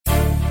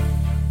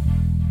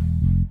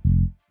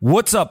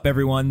What's up,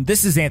 everyone?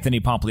 This is Anthony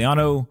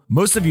Pompliano.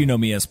 Most of you know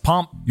me as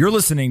Pomp. You're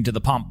listening to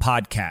the Pomp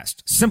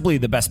Podcast, simply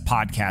the best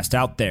podcast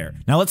out there.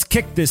 Now let's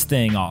kick this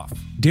thing off.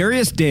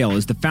 Darius Dale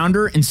is the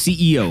founder and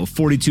CEO of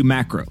 42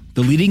 Macro,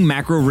 the leading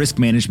macro risk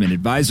management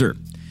advisor.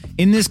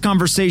 In this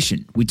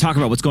conversation, we talk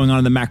about what's going on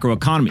in the macro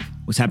economy,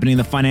 what's happening in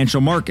the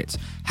financial markets,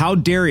 how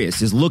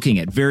Darius is looking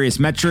at various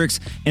metrics,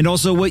 and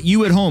also what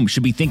you at home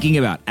should be thinking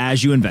about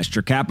as you invest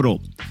your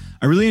capital.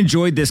 I really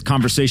enjoyed this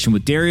conversation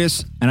with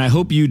Darius, and I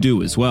hope you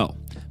do as well.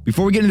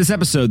 Before we get into this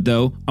episode,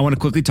 though, I want to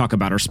quickly talk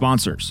about our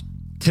sponsors.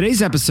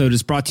 Today's episode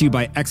is brought to you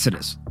by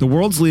Exodus, the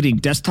world's leading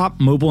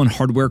desktop, mobile, and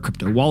hardware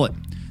crypto wallet.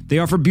 They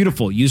offer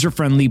beautiful,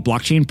 user-friendly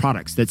blockchain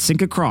products that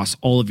sync across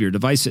all of your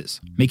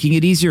devices, making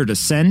it easier to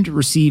send,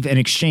 receive, and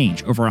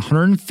exchange over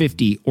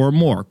 150 or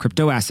more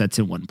crypto assets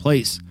in one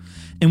place.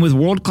 And with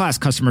world-class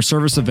customer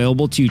service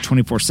available to you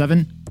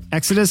 24/7,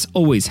 Exodus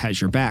always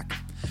has your back.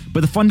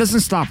 But the fun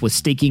doesn't stop with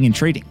staking and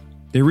trading.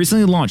 They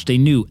recently launched a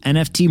new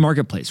NFT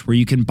marketplace where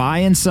you can buy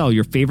and sell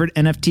your favorite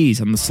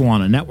NFTs on the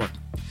Solana network.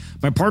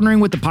 By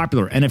partnering with the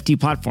popular NFT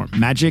platform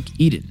Magic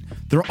Eden,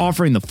 they're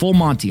offering the full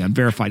Monty on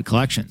verified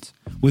collections,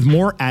 with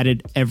more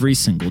added every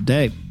single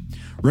day.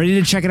 Ready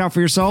to check it out for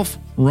yourself?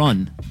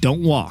 Run,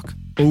 don't walk.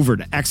 Over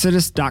to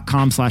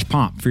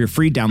exodus.com/pomp for your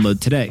free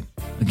download today.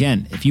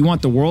 Again, if you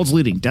want the world's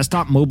leading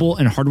desktop, mobile,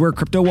 and hardware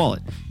crypto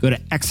wallet, go to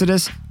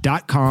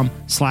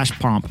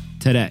exodus.com/pomp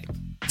today.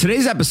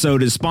 Today's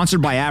episode is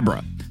sponsored by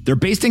Abra. They're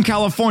based in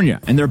California,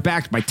 and they're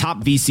backed by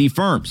top VC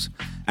firms.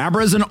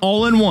 Abra is an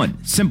all-in-one,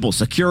 simple,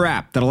 secure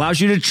app that allows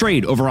you to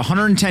trade over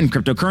 110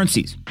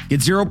 cryptocurrencies,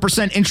 get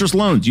 0% interest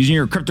loans using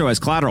your crypto as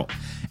collateral,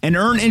 and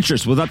earn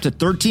interest with up to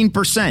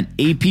 13%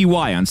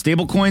 APY on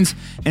stablecoins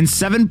and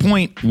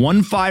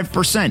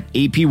 7.15%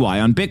 APY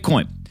on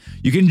Bitcoin.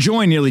 You can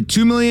join nearly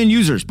 2 million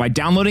users by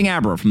downloading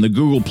Abra from the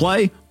Google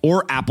Play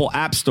or Apple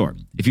App Store.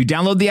 If you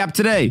download the app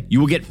today, you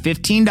will get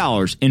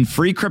 $15 in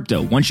free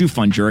crypto once you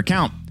fund your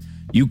account.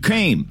 You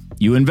came,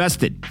 you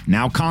invested,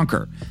 now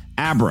conquer.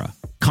 Abra,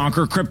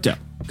 conquer crypto.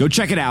 Go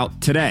check it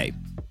out today.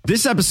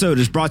 This episode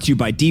is brought to you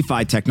by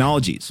DeFi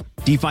Technologies.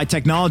 DeFi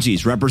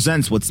Technologies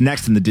represents what's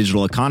next in the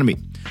digital economy.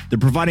 They're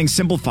providing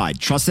simplified,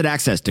 trusted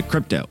access to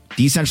crypto,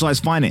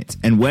 decentralized finance,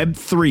 and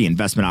Web3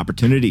 investment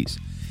opportunities.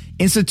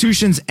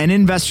 Institutions and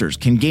investors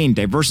can gain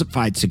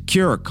diversified,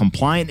 secure,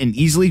 compliant, and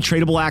easily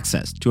tradable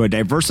access to a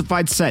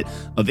diversified set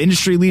of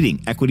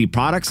industry-leading equity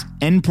products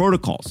and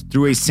protocols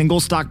through a single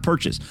stock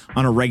purchase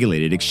on a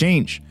regulated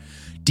exchange.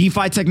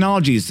 DeFi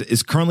Technologies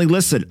is currently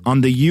listed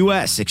on the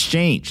U.S.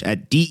 exchange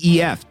at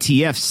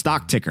DEFTF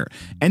stock ticker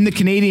and the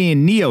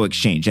Canadian NEO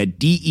exchange at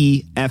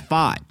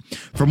DEFI.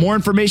 For more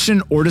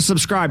information or to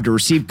subscribe to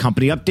receive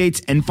company updates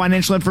and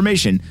financial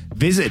information,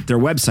 visit their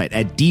website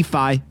at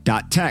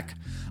defi.tech.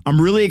 I'm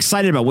really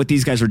excited about what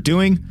these guys are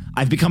doing.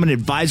 I've become an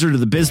advisor to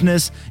the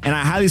business, and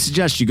I highly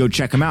suggest you go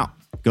check them out.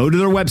 Go to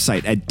their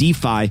website at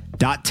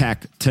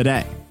defi.tech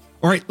today.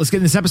 All right, let's get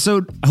in this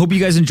episode. I hope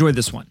you guys enjoyed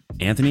this one.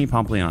 Anthony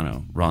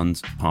Pompliano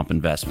runs Pomp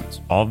Investments.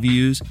 All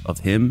views of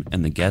him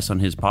and the guests on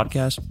his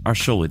podcast are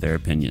solely their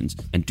opinions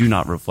and do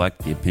not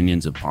reflect the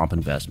opinions of Pomp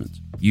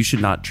Investments. You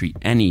should not treat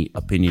any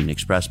opinion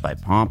expressed by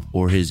Pomp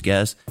or his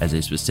guests as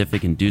a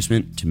specific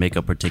inducement to make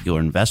a particular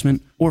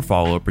investment or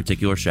follow a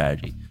particular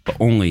strategy, but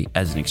only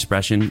as an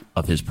expression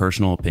of his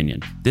personal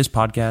opinion. This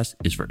podcast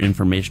is for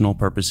informational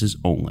purposes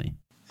only.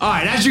 All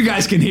right, as you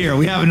guys can hear,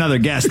 we have another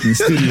guest in the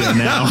studio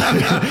now.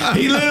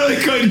 He literally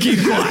couldn't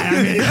keep quiet.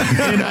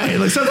 I mean,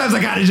 like sometimes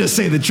I gotta just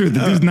say the truth.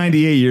 That dude's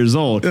 98 years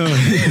old. No,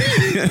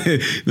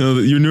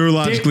 you're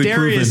neurologically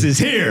Darius proven. is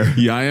here.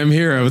 Yeah, I am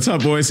here. What's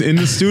up, boys? In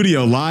the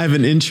studio, live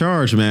and in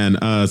charge, man.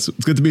 It's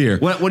good to be here.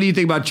 What do you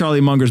think about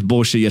Charlie Munger's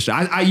bullshit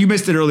yesterday? You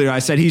missed it earlier. I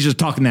said he's just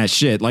talking that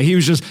shit. Like he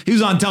was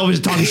on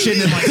television talking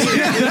shit, and then he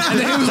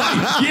was like,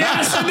 "Yeah,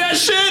 I said that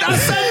shit. I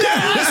said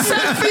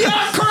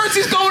fiat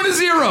currency's going to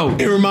zero."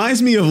 It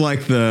reminds me of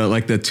like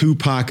the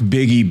Tupac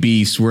Biggie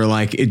beefs where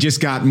like it just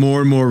got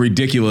more and more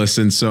ridiculous,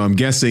 and so I'm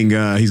guessing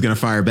he's gonna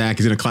fire back.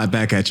 He's gonna clap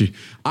back at you.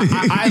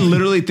 I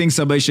literally think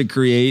somebody should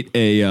create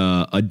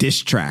a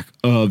diss track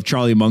of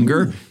Charlie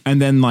Munger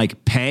and then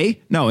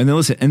pay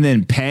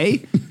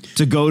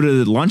to go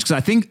to lunch,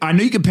 because I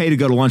know you can pay to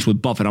go to lunch with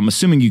Buffett. I'm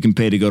assuming you can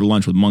pay to go to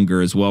lunch with Munger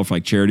as well for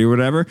like charity or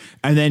whatever,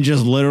 and then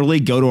just literally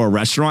go to a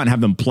restaurant and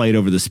have them play it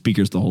over the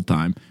speakers the whole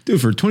time.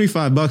 Dude, for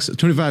 $25,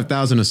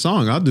 25,000 a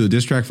song, I'll do a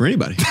diss track for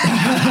anybody.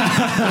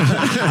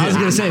 I was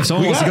gonna say, if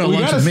someone wants to go to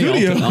lunch with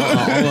me,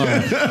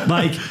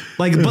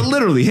 but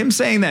literally him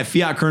saying that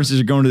fiat currencies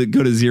are going to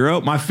go to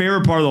zero. My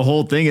favorite part of the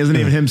whole thing isn't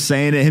even him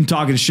saying it, him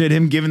talking shit,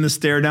 him giving the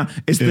stare down.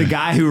 It's the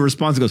guy who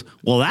responds and goes,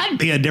 "Well, that'd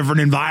be a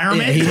different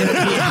environment."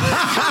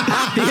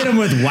 Yeah, he hit him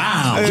with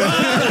wow.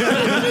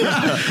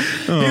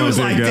 He was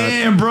like, God.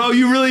 "Damn, bro,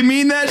 you really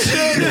mean that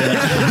shit?"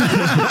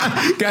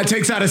 Guy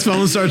takes out his phone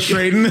and starts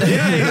trading.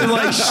 Yeah, he was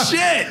like,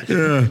 "Shit."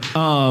 Yeah.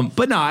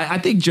 But no, I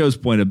think Joe's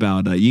point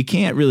about you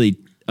can't really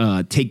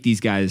take these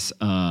guys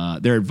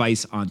their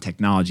advice on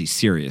technology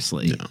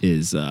seriously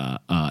is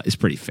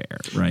pretty fair,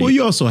 right? Well,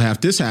 you also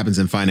have, this happens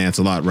in finance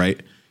a lot, right?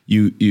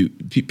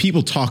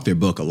 People talk their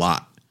book a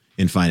lot.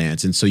 in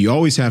finance. And so you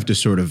always have to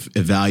sort of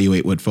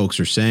evaluate what folks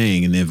are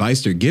saying and the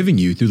advice they're giving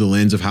you through the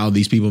lens of how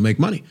these people make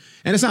money.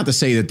 And it's not to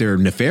say that they're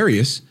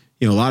nefarious.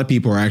 A lot of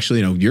people are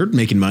actually, you're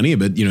making money,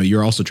 but,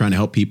 you're also trying to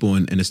help people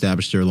and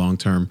establish their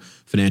long-term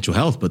financial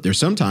health. But there's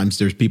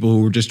people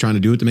who are just trying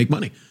to do it to make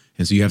money.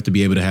 And so you have to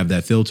be able to have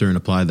that filter and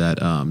apply that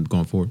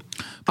going forward.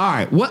 All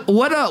right.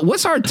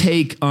 What's our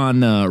take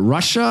on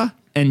Russia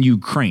and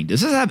Ukraine? Does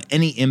this have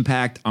any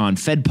impact on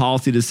Fed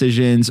policy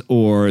decisions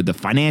or the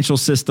financial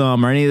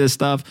system or any of this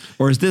stuff?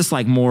 Or is this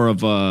like more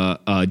of a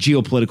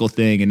geopolitical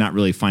thing and not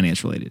really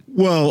finance related?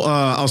 Well,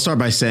 I'll start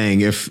by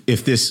saying if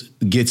this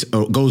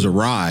goes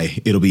awry,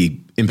 it'll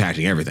be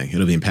impacting everything.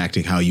 It'll be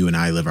impacting how you and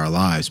I live our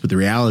lives. But the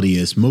reality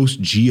is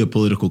most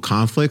geopolitical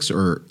conflicts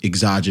are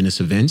exogenous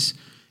events,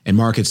 and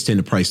markets tend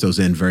to price those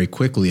in very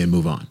quickly and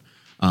move on.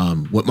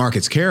 What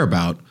markets care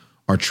about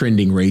are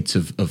trending rates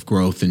of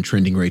growth and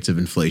trending rates of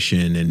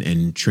inflation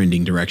and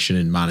trending direction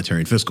in monetary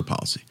and fiscal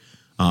policy.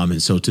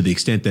 And so to the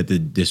extent that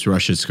this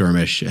Russia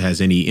skirmish has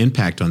any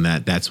impact on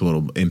that, that's what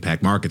will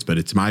impact markets. But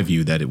it's my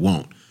view that it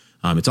won't.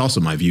 It's also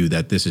my view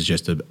that this is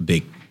just a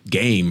big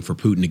game for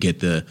Putin to get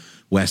the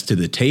West to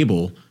the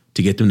table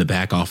to get them to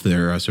back off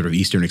their sort of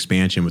Eastern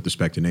expansion with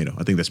respect to NATO.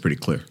 I think that's pretty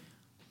clear.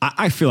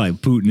 I feel like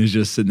Putin is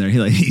just sitting there. He's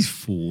like, these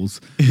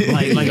fools. He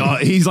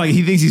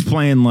thinks he's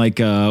playing like,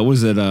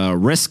 was it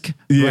Risk,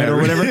 right, or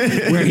whatever?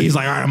 Where he's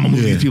like, all right, I'm gonna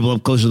move these people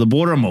up closer to the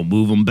border. I'm gonna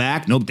move them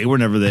back. Nope, they were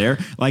never there.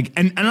 Like,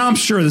 and I'm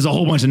sure there's a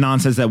whole bunch of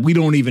nonsense that we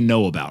don't even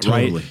know about,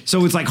 totally. Right?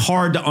 So it's like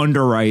hard to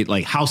underwrite.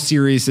 Like, how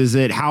serious is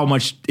it? How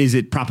much is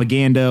it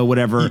propaganda?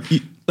 Whatever.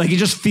 Like, it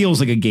just feels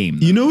like a game.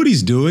 You know what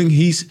he's doing?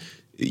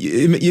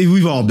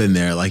 We've all been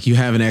there. Like, you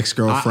have an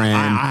ex-girlfriend.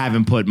 I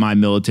haven't put my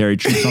military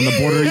troops on the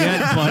border yet,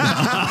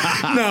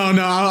 but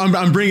no,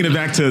 I'm bringing it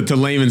back to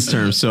layman's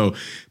terms. So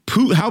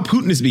how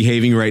Putin is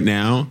behaving right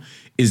now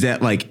is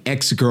that like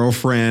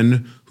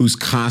ex-girlfriend who's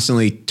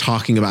constantly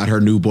talking about her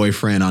new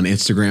boyfriend on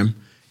Instagram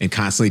and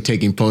constantly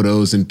taking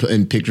photos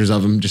and pictures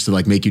of him just to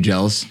like make you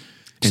jealous.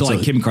 So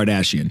like Kim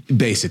Kardashian.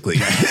 Basically.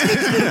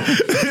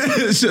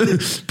 So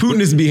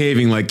Putin is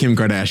behaving like Kim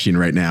Kardashian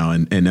right now.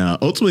 And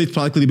ultimately, it's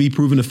likely to be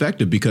proven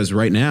effective because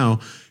right now,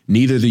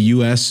 neither the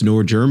U.S.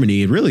 nor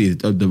Germany, and really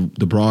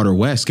the broader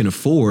West, can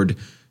afford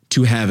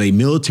to have a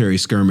military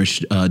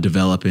skirmish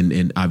develop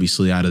and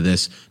obviously out of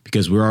this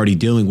because we're already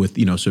dealing with,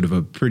 sort of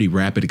a pretty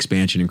rapid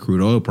expansion in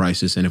crude oil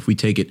prices. And if we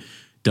take it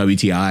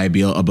WTI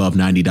be above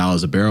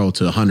 $90 a barrel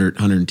to $100,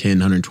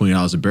 $110,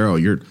 $120 a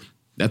barrel,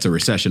 that's a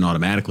recession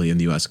automatically in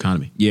the U.S.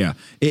 economy. Yeah.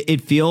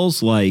 It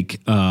feels like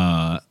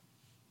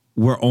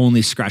we're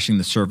only scratching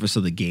the surface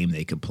of the game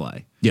they could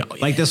play. Yeah.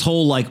 Like this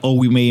whole like, oh,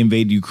 we may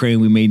invade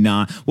Ukraine, we may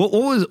not. What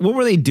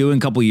were they doing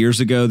a couple of years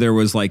ago? There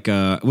was like,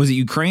 was it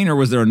Ukraine or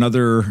was there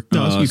another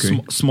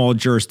small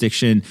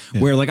jurisdiction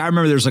where like, I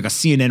remember there was like a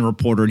CNN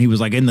reporter and he was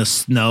like in the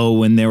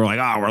snow and they were like,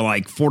 oh, we're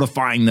like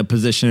fortifying the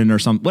position or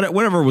something,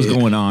 whatever was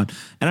going on.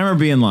 And I remember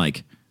being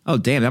like, oh,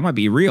 damn, that might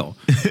be real.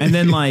 And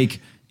then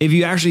like, if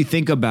you actually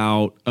think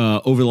about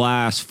over the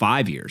last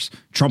 5 years,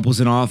 Trump was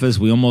in office.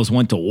 We almost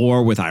went to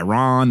war with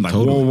Iran. Like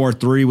World War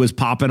III was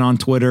popping on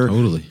Twitter.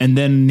 Totally. And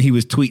then he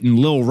was tweeting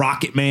Lil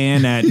Rocket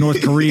Man at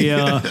North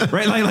Korea.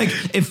 Right? Like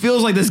it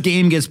feels like this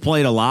game gets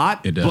played a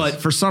lot. It does.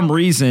 But for some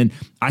reason,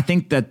 I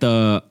think that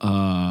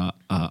the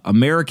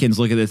Americans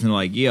look at this and they're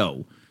like,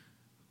 yo,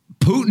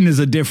 Putin is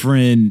a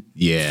different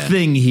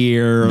thing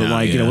here.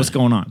 What's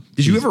going on?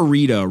 Did you ever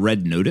read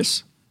Red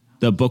Notice?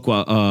 The book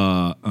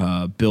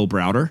Bill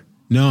Browder?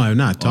 No, I'm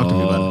not. Talk to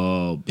me about it.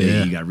 Oh,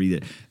 baby, you got to read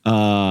it.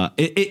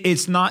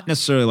 It's not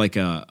necessarily like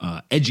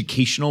a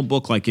educational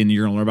book, like you're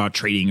going to learn about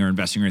trading or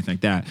investing or anything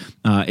like that.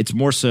 It's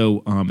more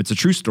so, it's a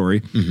true story.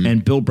 Mm-hmm.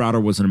 And Bill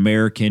Browder was an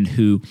American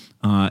who,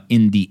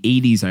 in the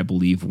 80s, I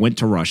believe, went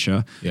to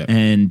Russia. Yep.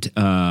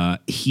 And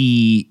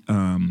he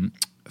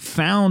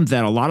found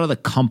that a lot of the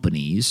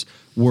companies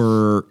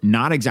were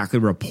not exactly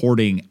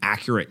reporting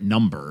accurate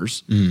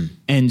numbers. Mm.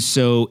 And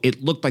so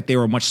it looked like they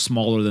were much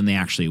smaller than they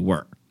actually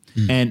were.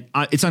 And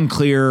it's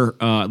unclear,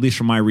 at least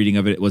from my reading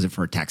of it, was it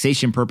for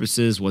taxation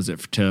purposes? Was it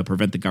to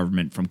prevent the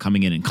government from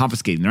coming in and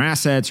confiscating their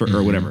assets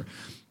or whatever?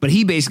 But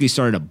he basically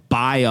started to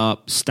buy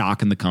up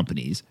stock in the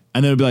companies.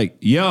 And then it'd be like,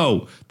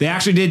 yo, they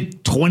actually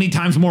did 20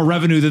 times more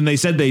revenue than they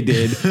said they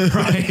did,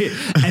 right?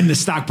 And the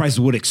stock prices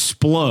would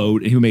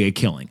explode and he would make a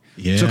killing.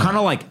 Yeah. So kind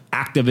of like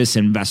activist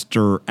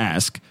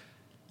investor-esque,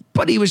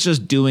 but he was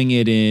just doing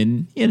it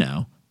in,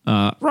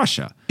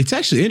 Russia. It's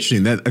actually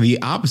interesting that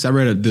the opposite. I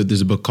read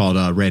there's a book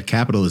called Red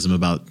Capitalism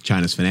about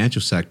China's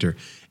financial sector,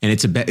 and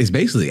it's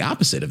basically the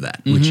opposite of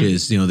that, which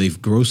is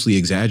they've grossly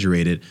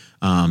exaggerated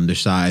their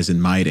size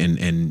and might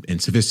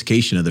and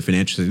sophistication of the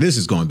financial sector. This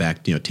is going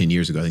back 10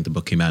 years ago. I think the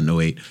book came out in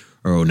 2008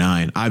 or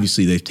 2009.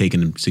 Obviously, they've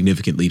taken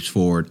significant leaps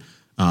forward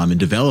in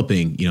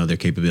developing their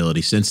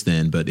capability since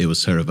then, but it was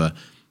sort of a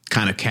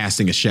kind of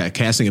casting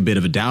a bit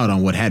of a doubt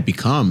on what had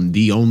become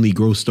the only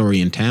growth story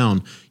in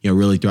town,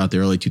 really throughout the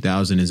early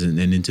 2000s and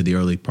into the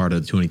early part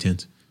of the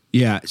 2010s.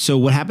 Yeah. So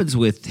what happens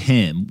with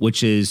him,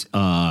 which is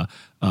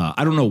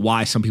I don't know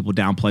why some people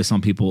downplay,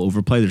 some people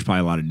overplay. There's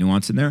probably a lot of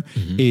nuance in there.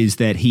 Is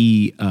that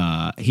he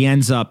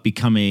ends up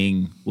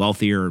becoming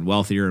wealthier and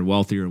wealthier and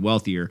wealthier and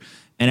wealthier.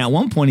 And at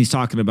one point, he's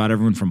talking about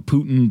everyone from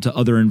Putin to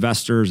other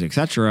investors, et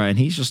cetera. And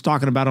he's just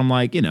talking about them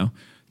like,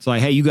 it's like,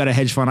 hey, you got a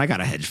hedge fund, I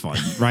got a hedge fund,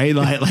 right?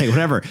 like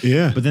whatever.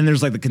 Yeah. But then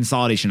there's like the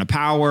consolidation of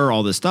power,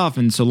 all this stuff.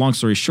 And so long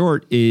story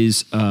short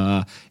is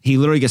he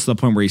literally gets to the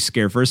point where he's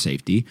scared for his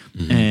safety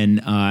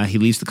and he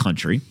leaves the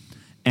country.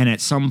 And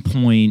at some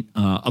point,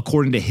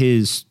 according to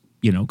his,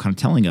 kind of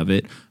telling of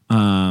it,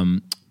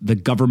 the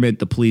government,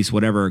 the police,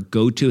 whatever,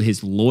 go to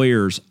his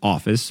lawyer's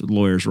office,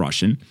 lawyer's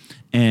Russian,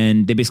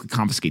 and they basically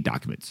confiscate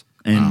documents.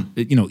 And,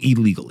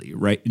 illegally,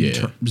 right? In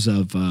terms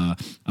of,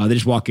 they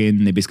just walk in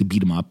and they basically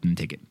beat him up and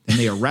take it. And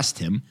they arrest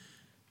him.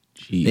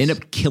 Jeez. They end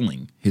up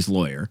killing his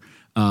lawyer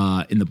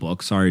in the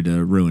book. Sorry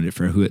to ruin it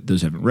for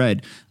those who haven't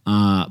read.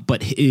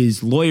 But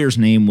his lawyer's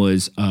name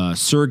was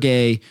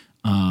Sergei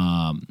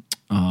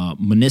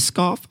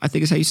Moniskov, I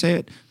think is how you say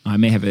it. I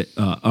may have it,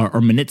 or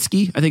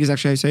Magnitsky, I think is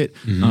actually how you say it.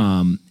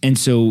 And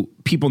so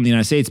people in the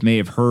United States may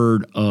have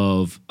heard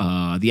of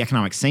the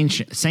economic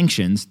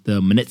sanctions,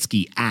 the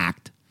Magnitsky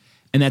Act.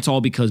 And that's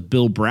all because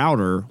Bill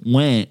Browder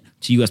went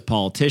to U.S.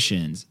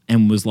 politicians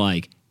and was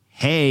like,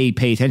 hey,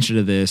 pay attention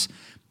to this,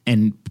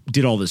 and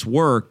did all this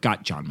work,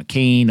 got John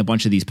McCain, a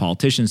bunch of these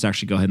politicians to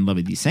actually go ahead and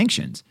levy these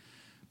sanctions.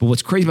 But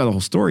what's crazy about the whole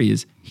story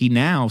is he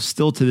now,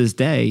 still to this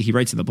day, he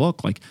writes in the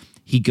book, like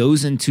he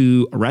goes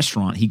into a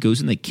restaurant, he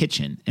goes in the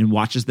kitchen and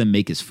watches them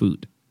make his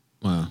food.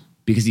 Wow.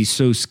 Because he's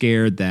so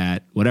scared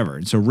that whatever.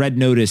 And so Red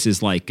Notice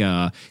is like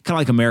kind of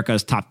like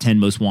America's top 10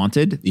 most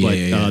wanted.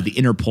 But the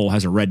Interpol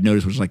has a Red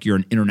Notice, which is like you're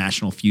an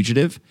international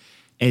fugitive.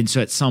 And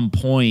so at some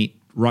point,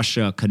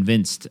 Russia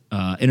convinced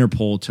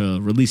Interpol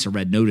to release a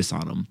Red Notice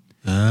on him.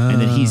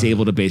 And then he's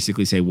able to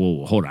basically say,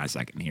 whoa, hold on a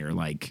second here.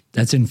 Like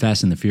that's in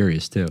Fast and the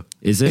Furious too.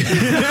 Is it? Oh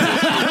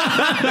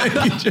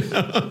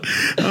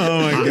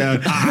my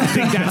God. I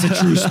think that's a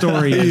true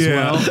story as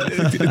well.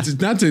 It's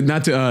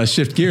not to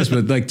shift gears,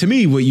 but like to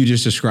me, what you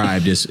just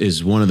described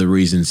is one of the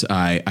reasons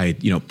I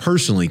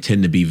personally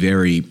tend to be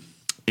very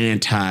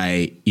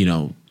anti,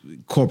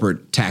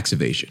 corporate tax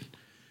evasion.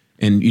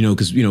 And,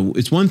 because,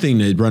 it's one thing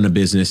to run a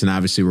business and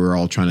obviously we're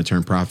all trying to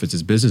turn profits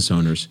as business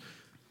owners.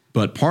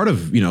 But part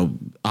of,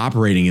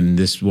 operating in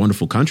this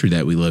wonderful country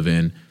that we live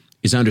in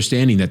is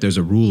understanding that there's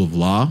a rule of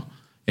law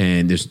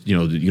and there's, you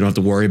don't have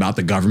to worry about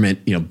the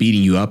government,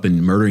 beating you up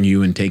and murdering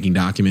you and taking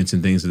documents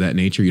and things of that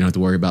nature. You don't have to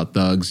worry about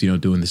thugs,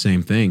 doing the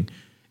same thing.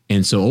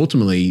 And so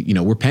ultimately,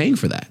 we're paying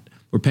for that.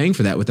 We're paying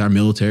for that with our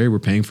military. We're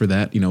paying for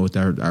that, with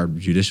our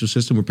judicial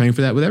system. We're paying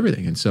for that with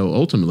everything. And so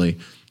ultimately,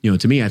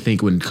 to me, I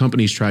think when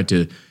companies try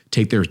to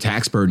take their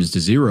tax burdens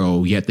to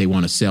zero, yet they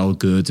want to sell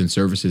goods and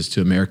services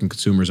to American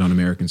consumers on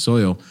American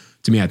soil,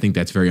 to me, I think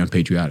that's very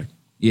unpatriotic.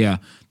 Yeah.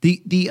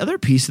 The other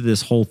piece of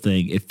this whole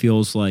thing, it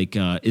feels like,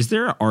 is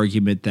there an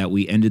argument that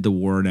we ended the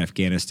war in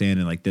Afghanistan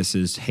and like this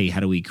is, hey, how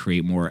do we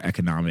create more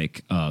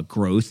economic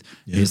growth?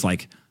 Yeah. Is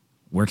like,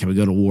 where can we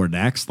go to war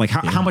next? Like,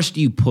 how much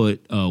do you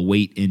put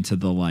weight into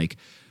the like,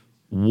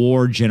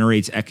 war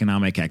generates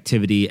economic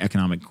activity,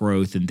 economic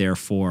growth, and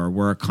therefore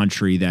we're a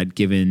country that,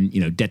 given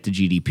debt to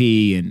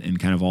GDP and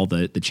kind of all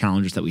the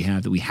challenges that we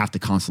have to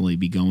constantly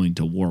be going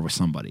to war with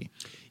somebody?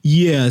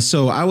 Yeah,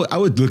 so I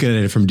would look at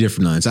it from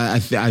different lines.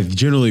 I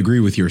generally agree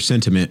with your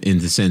sentiment in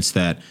the sense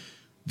that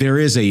there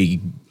is a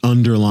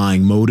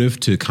underlying motive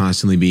to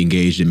constantly be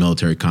engaged in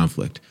military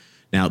conflict.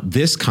 Now,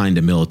 this kind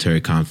of military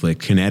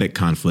conflict, kinetic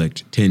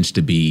conflict, tends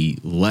to be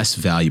less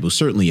valuable,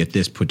 certainly at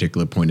this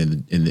particular point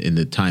in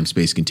the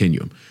time-space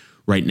continuum.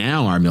 Right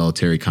now, our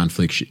military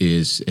conflict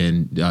is,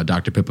 and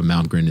Dr. Pippa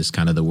Malmgren is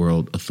kind of the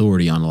world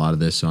authority on a lot of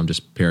this, so I'm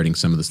just parroting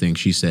some of the things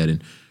she said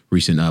in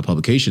recent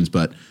publications.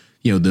 But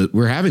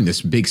we're having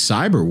this big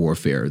cyber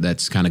warfare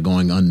that's kind of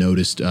going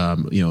unnoticed,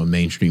 in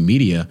mainstream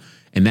media.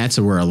 And that's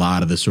where a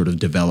lot of the sort of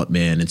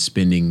development and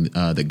spending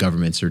that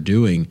governments are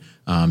doing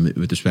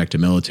with respect to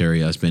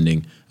military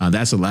spending,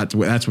 that's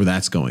where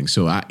that's going.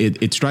 So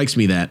it strikes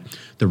me that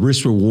the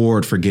risk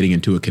reward for getting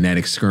into a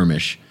kinetic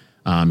skirmish,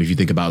 if you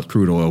think about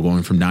crude oil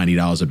going from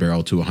 $90 a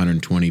barrel to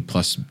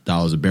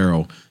 $120+ a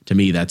barrel, to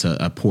me, that's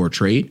a poor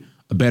trade.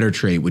 A better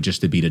trade would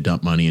just be to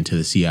dump money into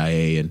the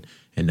CIA and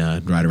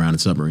ride around in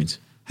submarines.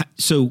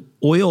 So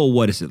oil,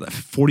 what is it?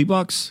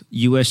 $40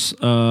 U.S.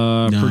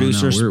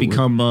 Producers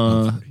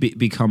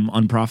become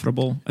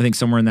unprofitable. I think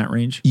somewhere in that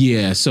range.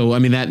 Yeah. So I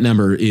mean that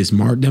number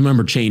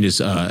changes,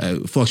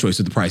 fluctuates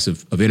with the price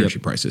of energy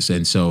prices,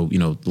 and so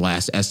the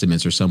last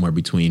estimates are somewhere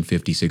between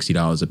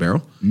 $50-$60 a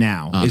barrel.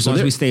 Now, as long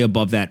as we stay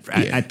above that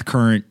at the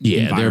current,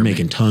 they're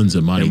making tons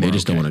of money. They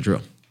just don't want to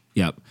drill.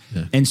 Yep.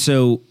 Yeah. And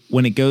so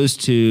when it goes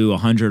to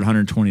 $100,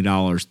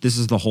 $120, this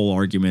is the whole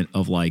argument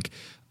of like.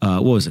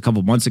 What was it, a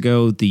couple of months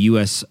ago, the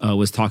U.S.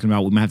 Was talking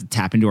about we might have to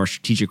tap into our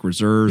strategic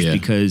reserves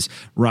because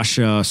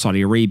Russia,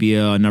 Saudi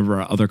Arabia, a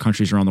number of other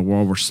countries around the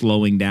world were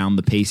slowing down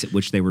the pace at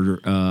which they were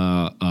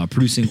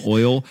producing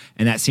oil.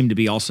 And that seemed to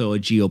be also a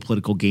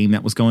geopolitical game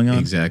that was going on.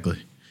 Exactly.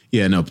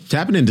 Yeah, no,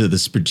 tapping into the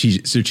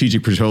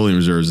strategic petroleum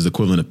reserves is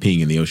equivalent of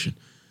peeing in the ocean.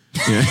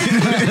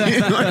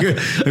 Like,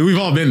 we've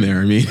all been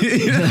there. I mean,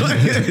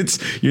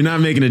 you're not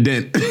making a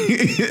dent.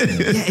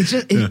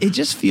 It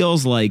just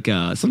feels like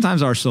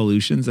sometimes our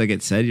solutions that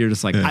get said, you're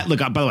just like, by the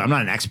way, I'm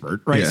not an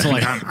expert, right? So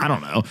like, I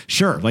don't know.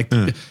 Sure, like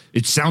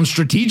it sounds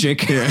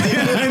strategic.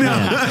 I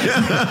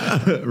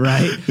know,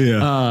 right?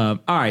 Yeah.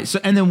 All right. So,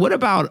 and then what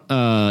about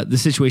the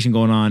situation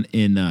going on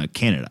in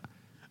Canada?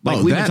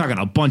 Like we've been talking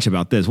a bunch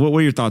about this. What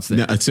are your thoughts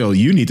there? No, so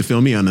you need to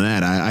fill me on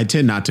that. I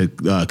tend not to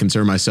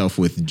concern myself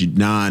with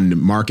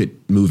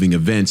non-market moving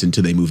events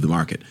until they move the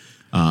market.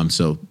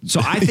 So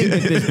I think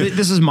that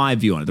this is my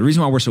view on it. The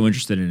reason why we're so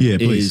interested in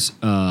it is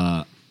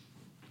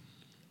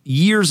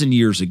years and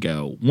years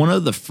ago, one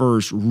of the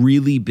first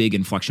really big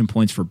inflection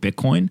points for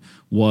Bitcoin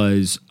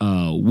was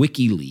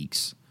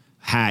WikiLeaks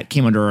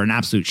came under an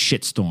absolute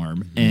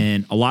shitstorm,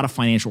 and a lot of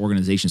financial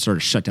organizations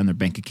started to shut down their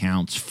bank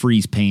accounts,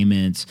 freeze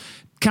payments,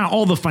 kind of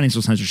all the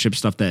financial censorship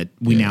stuff that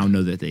we now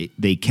know that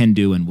they can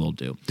do and will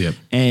do. Yep.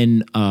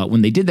 And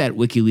when they did that,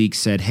 WikiLeaks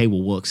said, hey,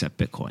 well, we'll accept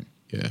Bitcoin.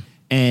 Yeah.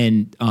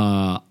 And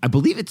I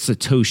believe it's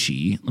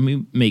Satoshi. Let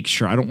me make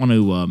sure. I don't want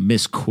to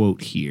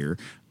misquote here.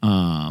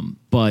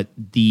 But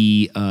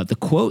the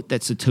quote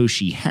that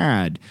Satoshi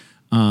had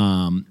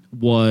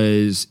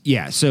was,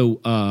 so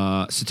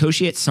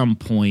Satoshi at some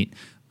point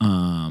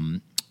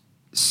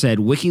said,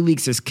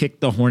 WikiLeaks has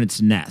kicked the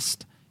hornet's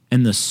nest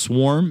and the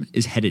swarm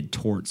is headed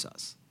towards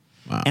us.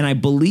 Wow. And I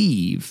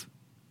believe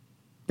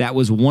that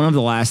was one of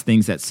the last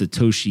things that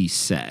Satoshi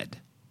said.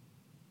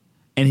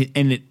 And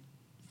it,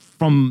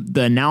 from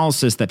the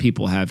analysis that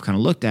people have kind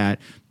of looked at,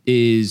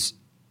 is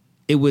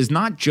it was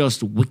not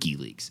just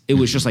WikiLeaks. It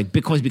was just like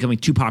Bitcoin's becoming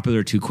too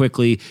popular too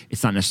quickly.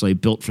 It's not necessarily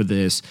built for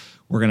this.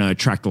 We're going to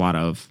attract a lot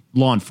of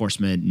law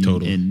enforcement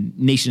and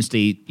nation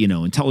state,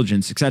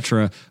 intelligence, et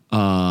cetera.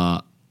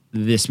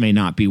 This may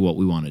not be what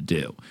we want to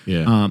do.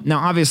 Yeah. Now,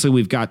 obviously,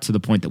 we've got to the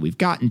point that we've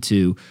gotten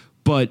to,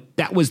 but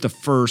that was the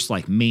first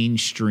like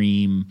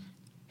mainstream,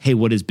 hey,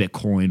 what is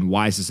Bitcoin?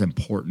 Why is this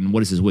important?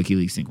 What does this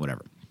WikiLeaks think?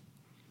 Whatever.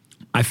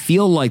 I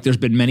feel like there's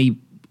been many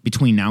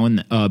between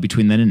then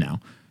and now,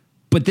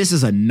 but this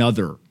is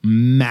another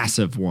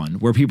massive one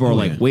where people are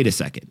like, wait a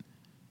second.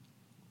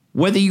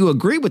 Whether you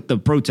agree with the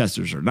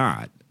protesters or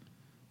not,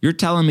 you're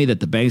telling me that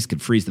the banks can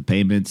freeze the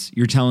payments.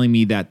 You're telling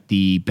me that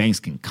the banks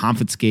can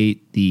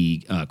confiscate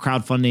the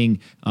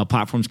crowdfunding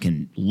platforms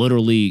can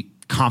literally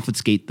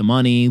confiscate the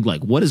money.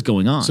 Like, what is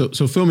going on?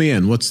 So fill me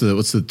in. What's the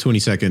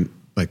 20-second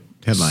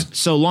headline?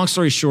 So long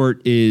story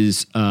short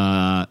is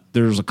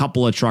there's a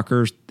couple of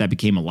truckers that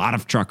became a lot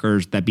of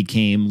truckers that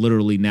became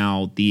literally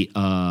now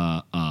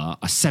a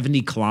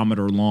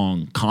 70-kilometer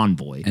long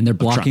convoy, and they're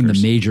blocking the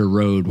major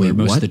road where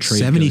most of the trade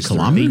 70 goes through.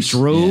 kilometers? They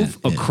drove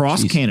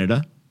across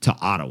Canada to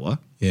Ottawa.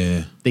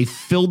 Yeah, they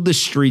filled the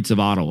streets of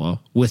Ottawa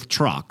with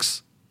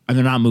trucks, and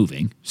they're not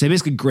moving. So they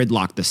basically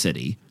gridlocked the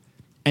city.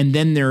 And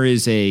then there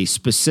is a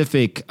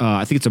specific,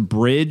 I think it's a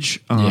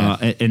bridge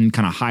and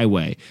kind of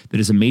highway that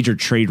is a major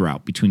trade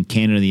route between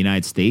Canada and the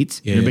United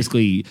States. Yeah, and they're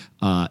basically,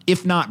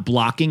 if not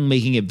blocking,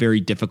 making it very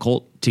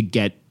difficult to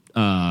get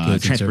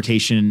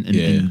transportation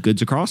and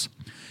goods across.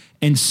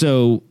 And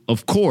so,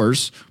 of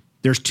course,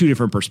 there's two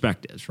different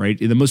perspectives, right?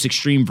 The most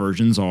extreme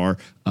versions are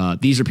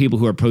these are people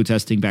who are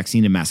protesting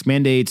vaccine and mask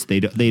mandates. They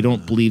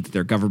don't believe that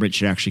their government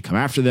should actually come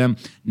after them.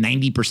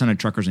 90% of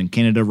truckers in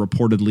Canada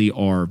reportedly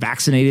are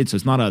vaccinated. So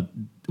it's not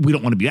we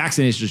don't want to be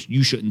vaccinated. It's just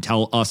you shouldn't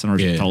tell us and our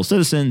fellow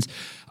citizens.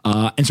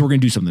 And so we're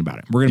going to do something about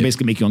it. We're going to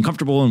basically make you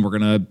uncomfortable, and we're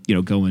going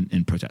to go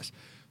and protest.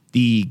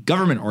 The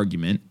government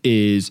argument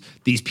is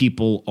these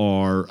people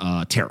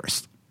are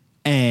terrorists.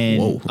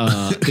 And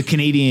the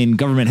Canadian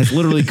government has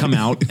literally come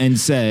out and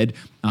said,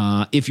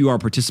 if you are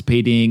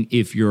participating,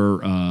 if your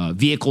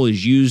vehicle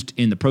is used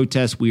in the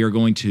protest, we are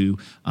going to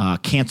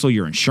cancel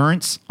your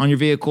insurance on your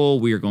vehicle.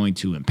 We are going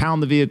to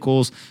impound the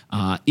vehicles.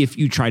 If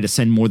you try to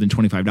send more than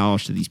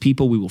 $25 to these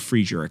people, we will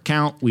freeze your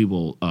account. We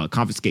will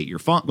confiscate your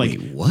fund. Like,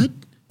 wait, what?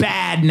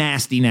 Bad,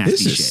 nasty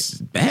this shit.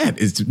 Is bad.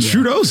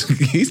 Trudeau's,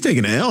 he's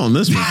taking an L on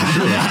this one.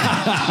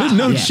 There's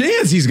no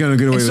chance he's going to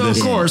get away with this.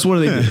 So, of course, what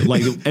do they do?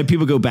 Like, and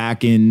people go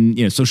back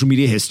in social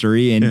media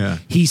history, and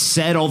he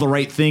said all the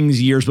right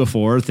things years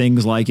before.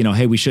 Things like,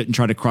 hey, we shouldn't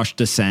try to crush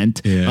dissent.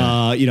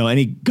 Yeah.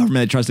 Any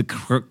government that tries to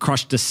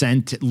crush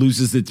dissent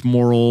loses its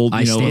moral,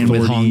 I stand authority.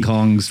 with Hong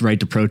Kong's right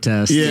to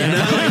protest.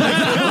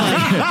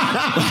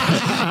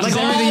 Like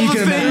everything you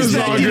can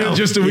imagine.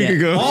 Just a week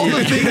ago. All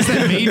the things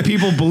that made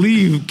people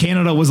believe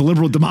Canada was a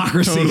liberal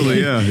democracy.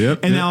 Totally,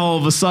 And now all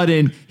of a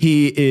sudden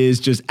he is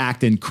just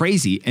acting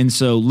crazy. And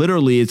so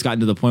literally it's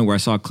gotten to the point where I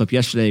saw a clip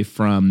yesterday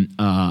from,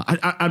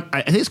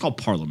 I think it's called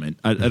Parliament.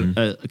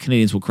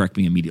 Canadians will correct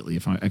me immediately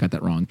if I got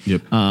that wrong.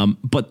 Yep.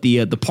 But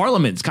the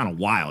Parliament is kind of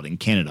wild in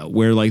Canada,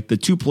 where like the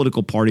two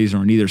political parties are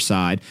on either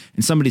side,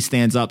 and somebody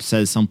stands up,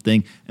 says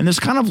something, and there's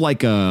kind of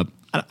like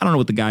I don't know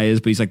what the guy is,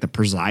 but he's like the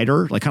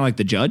presider, like kind of like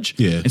the judge.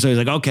 Yeah. And so he's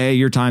like, okay,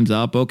 your time's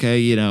up.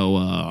 Okay,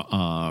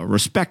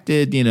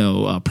 respected,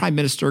 Prime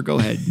Minister, go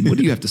ahead. What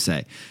do you have to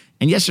say?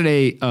 And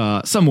yesterday,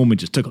 some woman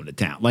just took him to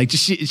town. Like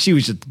she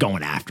was just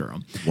going after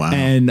him. Wow.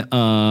 And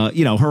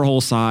her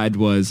whole side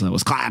was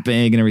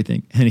clapping and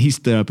everything. And he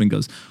stood up and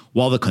goes,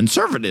 "While the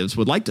conservatives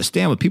would like to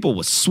stand with people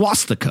with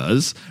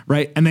swastikas,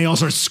 right?" And they all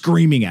start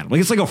screaming at him. Like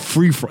it's like a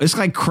free for. It's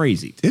like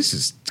crazy. This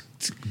is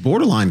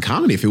borderline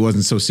comedy if it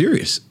wasn't so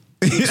serious.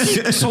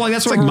 So like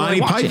that's it's what like we're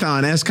Monty watching.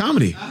 Python-esque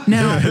comedy.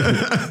 Now,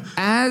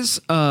 as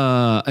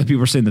people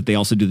were saying that they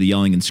also do the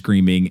yelling and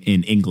screaming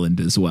in England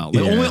as well.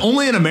 Like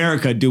only in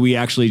America do we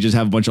actually just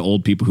have a bunch of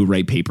old people who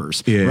write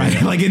papers,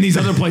 right? Like in these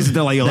other places,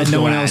 they're like, that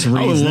no one else reads.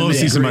 I would love to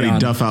see somebody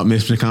duff out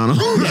Mitch McConnell.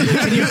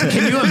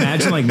 Can you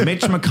imagine like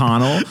Mitch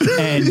McConnell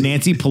and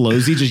Nancy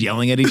Pelosi just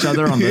yelling at each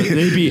other on the?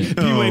 It'd be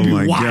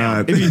wild.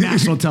 God. It'd be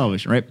national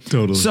television, right?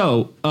 Totally.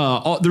 So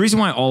the reason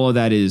why all of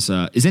that is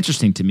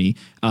interesting to me.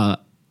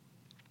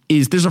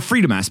 Is there's a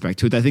freedom aspect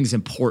to it that I think is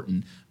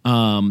important.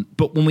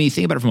 But when we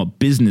think about it from a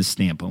business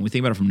standpoint, we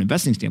think about it from an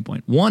investing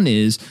standpoint. One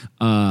is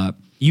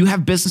you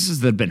have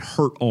businesses that have been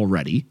hurt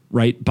already,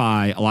 right,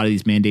 by a lot of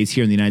these mandates.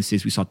 Here in the United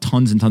States, we saw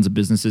tons and tons of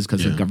businesses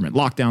because of government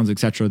lockdowns, et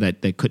cetera,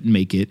 that couldn't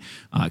make it,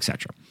 et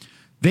cetera.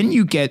 Then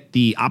you get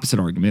the opposite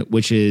argument,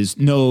 which is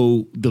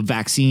no, the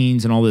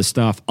vaccines and all this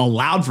stuff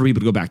allowed for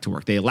people to go back to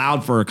work. They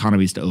allowed for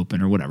economies to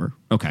open or whatever.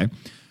 Okay.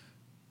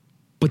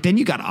 But then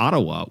you got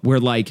Ottawa, where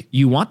like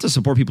you want to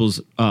support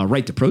people's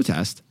right to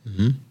protest,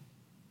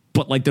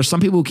 but like there's some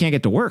people who can't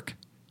get to work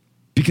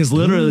because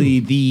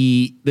literally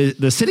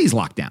the city's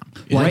locked down.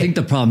 Well, right? I think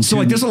the problem. So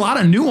like there's a lot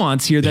of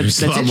nuance here.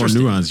 That's a lot more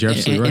interesting. nuance. You're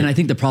absolutely right. And I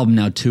think the problem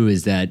now too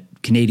is that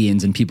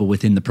Canadians and people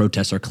within the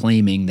protests are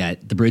claiming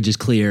that the bridge is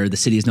clear, the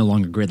city is no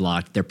longer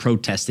gridlocked. They're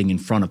protesting in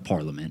front of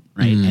Parliament,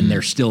 right? And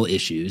there's still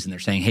issues, and they're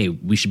saying, "Hey,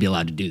 we should be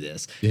allowed to do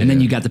this." And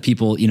then you got the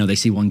people, they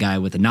see one guy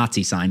with a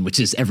Nazi sign, which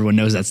is everyone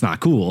knows that's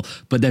not cool.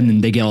 But then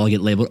they all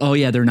get labeled, "Oh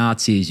yeah, they're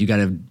Nazis. You got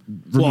to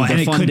remove and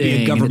the it funding." could be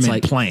a government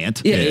like,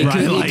 plant. Yeah, it,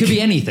 right? it could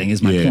be anything.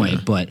 Is my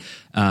point, but.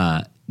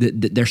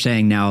 They're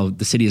saying now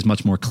the city is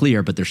much more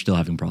clear, but they're still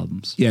having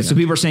problems. Yeah, so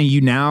people are saying you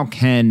now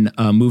can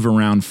move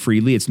around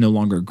freely. It's no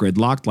longer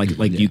gridlocked,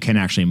 like you can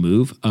actually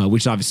move,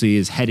 which obviously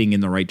is heading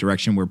in the right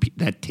direction where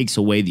that takes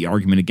away the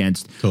argument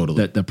against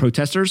the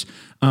protesters.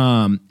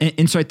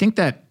 And so I think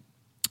that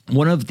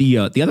one of the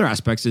other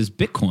aspects is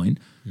Bitcoin.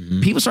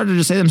 People started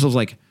to say to themselves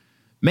like,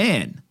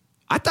 man,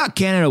 I thought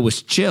Canada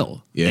was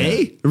chill.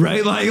 Right?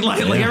 Like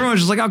everyone's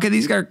just like, okay,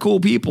 these guys are cool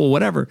people,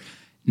 whatever.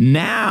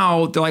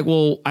 Now they're like,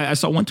 well, I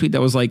saw one tweet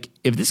that was like,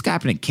 if this could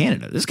happen in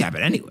Canada, this could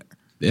happen anywhere.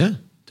 Yeah.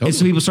 Totally. And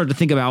so people start to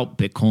think about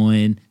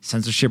Bitcoin,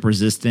 censorship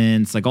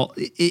resistance, like all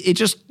it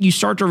just, you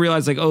start to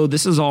realize like, oh,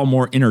 this is all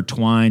more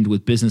intertwined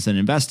with business and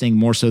investing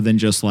more so than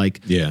just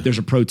like, there's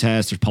a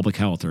protest, there's public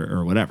health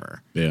or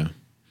whatever. Yeah.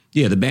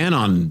 Yeah. The ban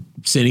on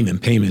sending them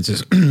payments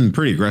is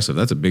pretty aggressive.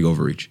 That's a big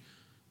overreach.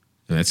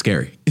 And that's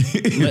scary.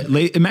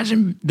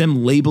 Imagine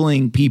them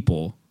labeling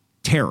people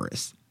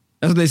terrorists.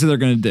 That's what they say they're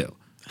going to do.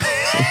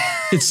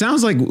 It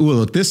sounds like, well,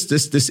 look,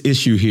 this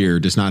issue here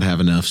does not have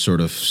enough sort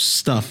of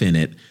stuff in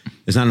it.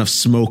 There's not enough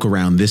smoke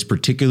around this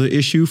particular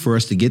issue for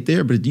us to get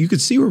there. But you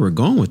could see where we're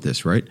going with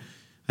this, right?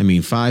 I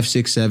mean, 5,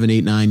 6, 7,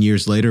 8, 9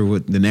 years later,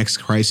 with the next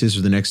crisis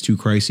or the next two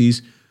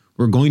crises,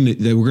 we're going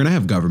to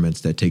have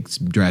governments that take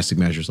drastic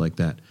measures like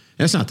that. And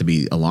that's not to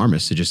be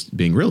alarmist, it's just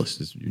being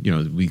realist.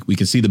 We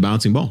can see the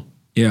bouncing ball.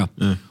 Yeah.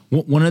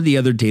 One of the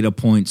other data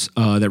points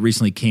that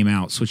recently came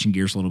out, switching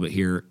gears a little bit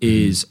here,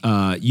 is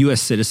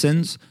U.S.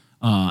 citizens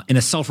in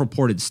a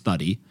self-reported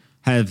study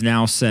have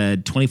now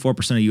said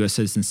 24% of U.S.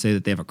 citizens say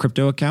that they have a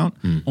crypto account.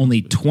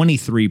 Only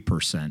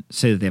 23%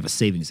 say that they have a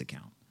savings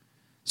account.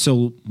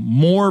 So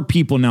more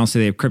people now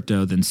say they have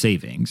crypto than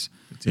savings.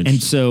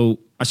 And so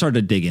I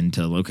started to dig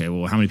into, okay,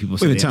 well, how many people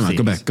say they have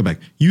savings? Go back.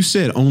 You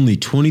said only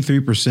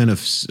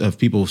 23% of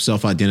people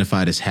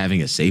self-identified as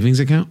having a savings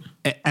account?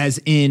 As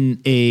in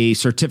a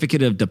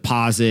certificate of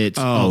deposit.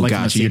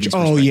 Gotcha.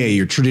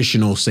 Your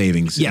traditional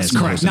savings. Yes,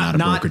 correct. Not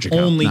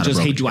only not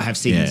just, hey, do I have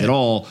savings at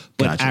all,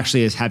 but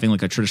actually as having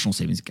like a traditional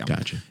savings account.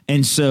 Gotcha.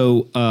 And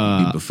so...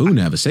 It'd be buffoon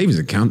to have a savings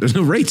account. There's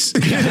no rates. So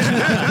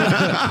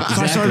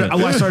I started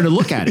to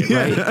look at it,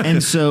 right?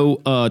 And so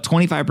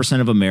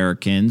 25% of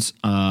Americans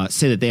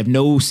say that they have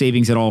no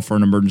savings at all for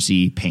an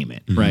emergency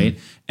payment, right?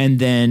 And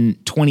then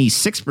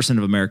 26%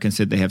 of Americans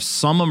said they have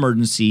some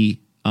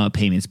emergency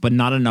payments, but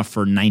not enough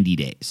for 90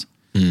 days.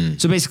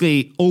 So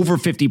basically, over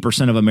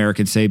 50% of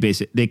Americans say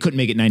they couldn't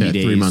make it 90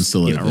 days. 3 months to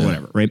live. Or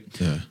whatever, right?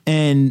 Yeah.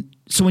 And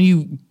so when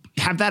you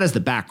have that as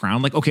the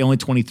background, like, okay, only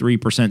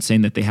 23%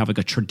 saying that they have like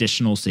a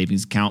traditional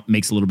savings account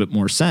makes a little bit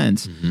more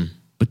sense.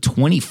 But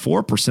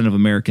 24% of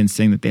Americans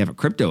saying that they have a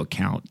crypto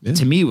account,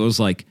 to me, it was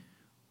like,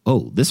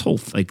 oh,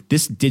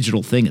 this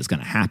digital thing is going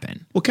to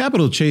happen. Well,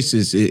 capital chase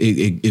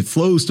it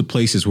flows to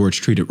places where it's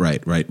treated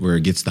right, where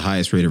it gets the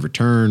highest rate of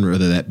return,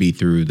 whether that be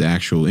through the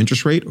actual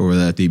interest rate or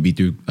whether that be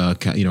through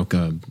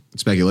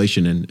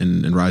speculation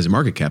and rise in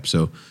market cap.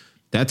 So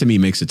that to me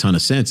makes a ton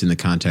of sense in the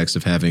context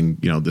of having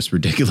this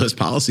ridiculous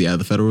policy out of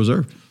the Federal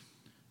Reserve.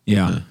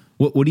 Yeah.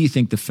 What do you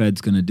think the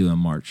Fed's going to do in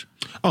March?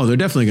 Oh, they're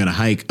definitely going to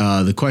hike.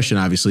 The question,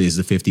 obviously, is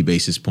the 50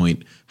 basis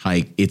point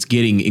hike. It's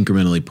getting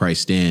incrementally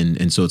priced in,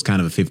 and so it's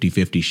kind of a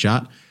 50-50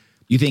 shot.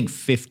 You think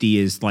 50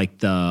 is like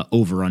the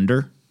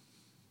over-under?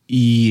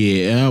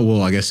 Yeah,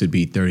 well, I guess it'd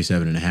be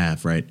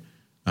 37.5, right?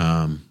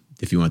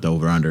 If you want the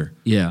over-under.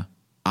 Yeah.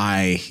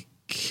 I'd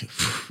it's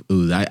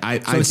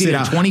sit either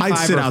out, 25 I'd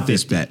sit or out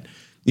this 50. bet.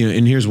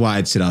 And here's why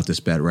I'd sit out this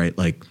bet, right?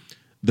 Like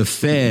the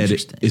Fed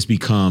has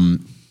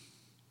become,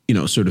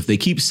 sort of, they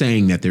keep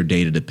saying that they're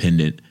data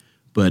dependent,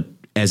 but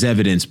as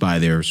evidenced by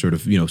their sort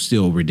of,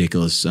 still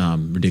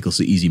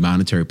ridiculously easy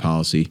monetary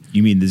policy.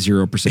 You mean the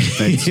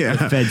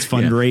 0% Fed's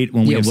fund rate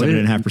when we have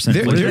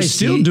 7.5%? They're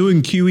still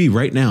doing QE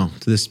right now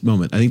to this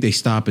moment. I think they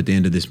stop at the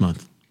end of this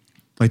month.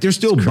 Like they're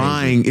still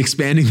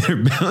expanding their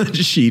balance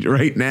sheet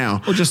right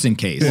now. Well, just in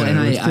case. Well, and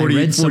I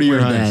read somewhere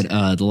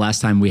that the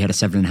last time we had a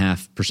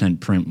 7.5%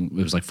 print,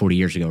 it was like 40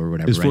 years ago or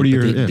whatever. It was 40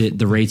 years.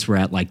 The rates were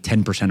at like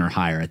 10% or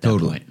higher at that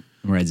point.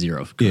 We're at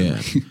zero. Yeah.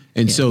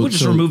 And so we'll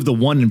just remove the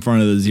 1 in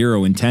front of the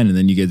 0 and 10, and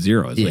then you get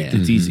 0. It's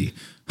it's easy.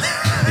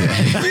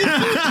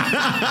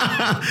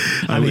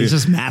 I mean, it's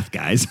just math,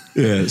 guys.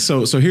 Yeah.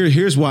 So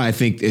here's why I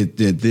think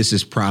that this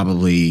is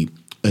probably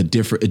a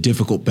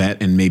difficult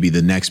bet, and maybe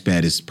the next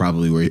bet is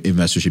probably where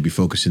investors should be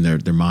focusing their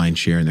mind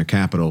share and their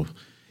capital.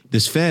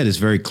 This Fed has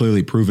very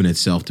clearly proven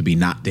itself to be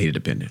not data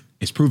dependent.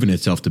 It's proven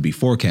itself to be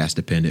forecast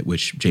dependent,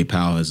 which Jay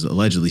Powell has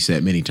allegedly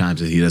said many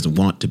times that he doesn't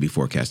want to be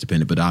forecast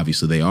dependent, but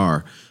obviously they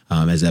are,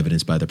 as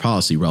evidenced by their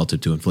policy relative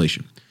to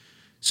inflation.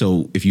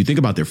 So if you think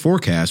about their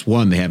forecast,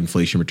 one, they have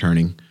inflation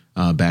returning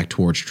back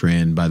towards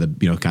trend by the,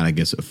 kind of, I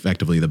guess,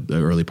 effectively the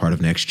early part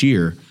of next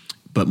year.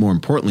 But more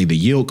importantly, the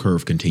yield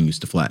curve continues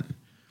to flatten.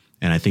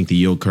 And I think the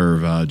yield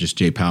curve, just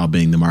Jay Powell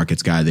being the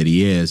markets guy that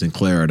he is, and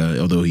Clarida,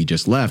 although he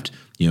just left,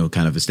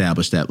 kind of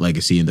established that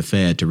legacy in the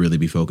Fed to really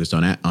be focused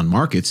on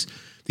markets.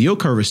 The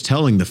yield curve is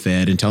telling the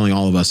Fed and telling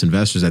all of us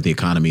investors that the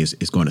economy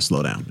is going to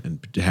slow down,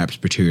 and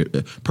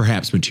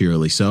perhaps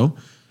materially so.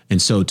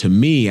 And so to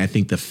me, I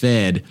think the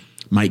Fed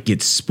might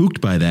get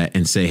spooked by that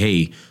and say,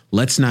 hey,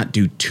 let's not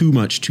do too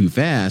much too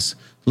fast.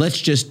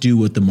 Let's just do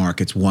what the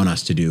markets want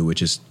us to do,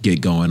 which is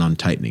get going on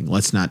tightening.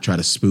 Let's not try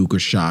to spook or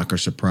shock or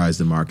surprise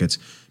the markets,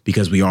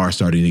 because we are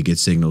starting to get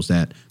signals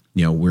that,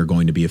 we're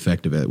going to be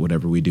effective at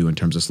whatever we do in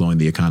terms of slowing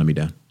the economy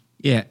down.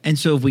 Yeah. And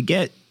so if we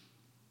get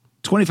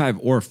 25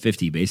 or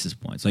 50 basis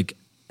points, like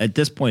at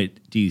this point,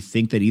 do you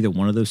think that either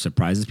one of those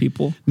surprises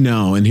people?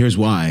 No. And here's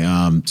why.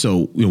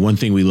 So one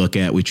thing we look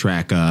at, we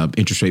track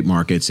interest rate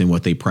markets and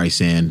what they price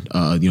in,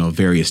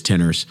 various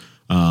tenors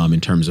in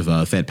terms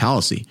of Fed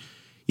policy.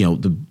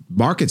 The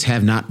markets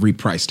have not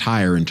repriced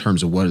higher in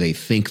terms of what they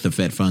think the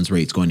Fed funds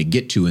rate is going to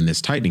get to in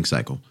this tightening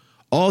cycle.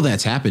 All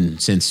that's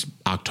happened since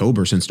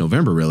October, since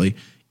November, really,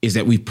 is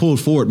that we've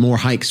pulled forward more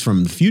hikes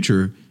from the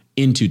future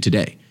into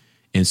today.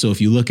 And so if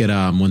you look at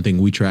one thing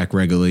we track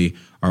regularly,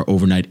 our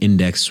overnight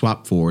index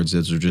swap forwards,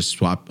 those are just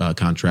swap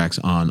contracts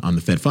on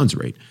the Fed funds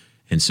rate.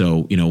 And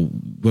so,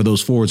 where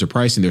those forwards are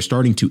pricing, they're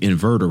starting to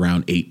invert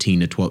around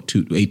 18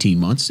 to 18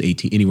 months,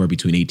 anywhere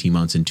between 18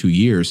 months and 2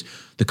 years.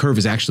 The curve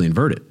is actually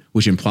inverted,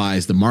 which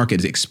implies the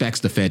market expects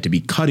the Fed to be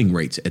cutting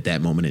rates at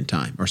that moment in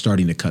time, or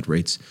starting to cut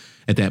rates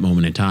at that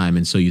moment in time.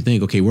 And so you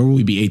think, okay, where will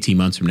we be 18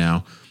 months from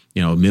now?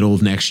 Middle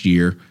of next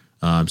year,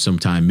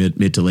 sometime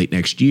mid to late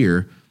next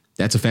year.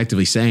 That's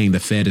effectively saying the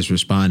Fed is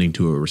responding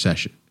to a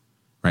recession,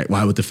 right?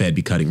 Why would the Fed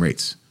be cutting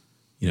rates?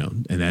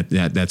 And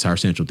that's our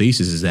central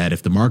thesis, is that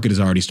if the market is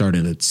already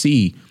starting to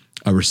see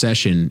a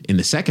recession in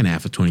the second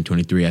half of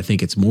 2023, I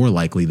think it's more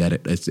likely that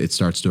it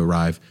starts to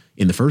arrive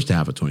in the first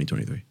half of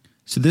 2023.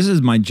 So this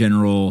is my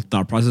general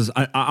thought process.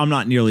 I'm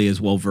not nearly as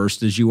well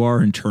versed as you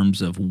are in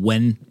terms of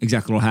when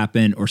exactly will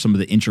happen or some of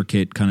the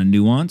intricate kind of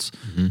nuance.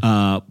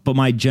 Mm-hmm. But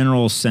my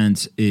general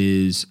sense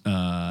is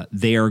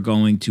they are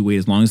going to wait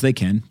as long as they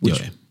can,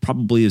 which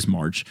probably is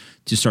March,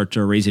 to start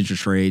to raise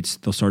interest rates.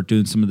 They'll start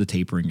doing some of the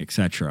tapering, et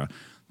cetera.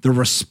 The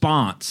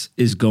response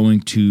is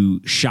going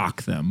to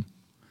shock them,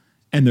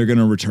 and they're going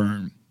to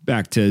return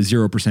back to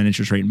 0%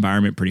 interest rate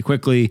environment pretty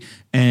quickly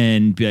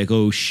and be like,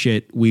 oh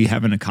shit, we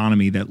have an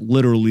economy that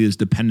literally is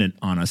dependent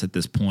on us at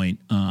this point.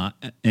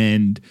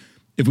 And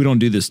if we don't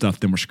do this stuff,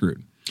 then we're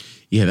screwed.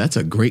 Yeah, that's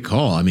a great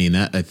call. I mean,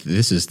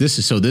 this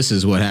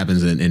is what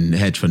happens in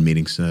hedge fund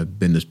meetings. I've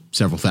been to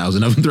several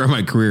thousand of them throughout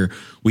my career.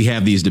 We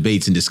have these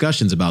debates and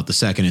discussions about the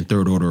second and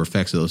third order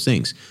effects of those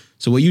things.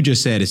 So what you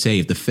just said is, hey,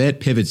 if the Fed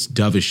pivots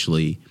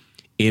dovishly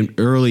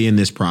early in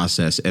this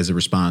process as a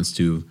response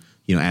to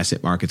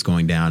asset markets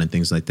going down and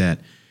things like that,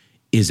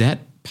 is that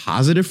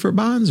positive for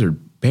bonds or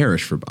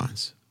bearish for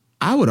bonds?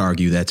 I would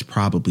argue that's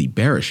probably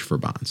bearish for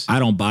bonds. I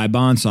don't buy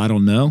bonds, so I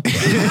don't know. But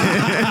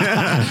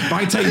I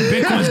can tell you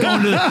Bitcoin's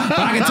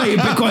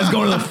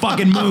going to the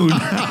fucking moon.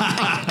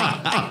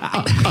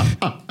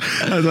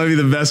 That might be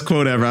the best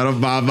quote ever. I don't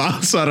buy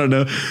bonds, so I don't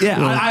know. Yeah,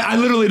 well, I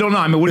literally don't know.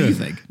 I mean, what do you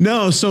think?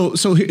 No, so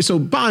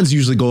bonds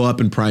usually go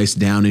up in price,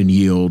 down in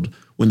yield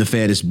when the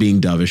Fed is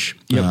being dovish,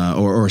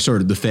 or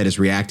sort of the Fed is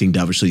reacting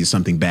dovishly to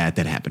something bad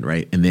that happened,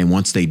 right? And then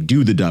once they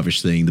do the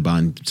dovish thing, the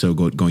bond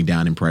going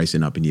down in price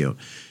and up in yield.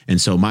 And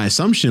so my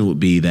assumption would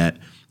be that,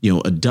 you know,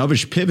 a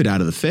dovish pivot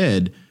out of the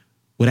Fed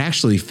would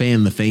actually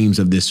fan the flames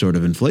of this sort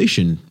of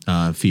inflation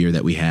fear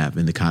that we have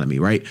in the economy,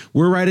 right?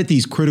 We're right at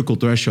these critical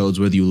thresholds,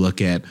 whether you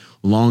look at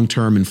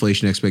long-term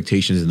inflation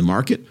expectations in the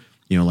market,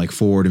 you know, like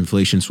forward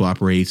inflation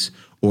swap rates,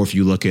 or if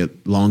you look at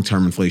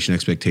long-term inflation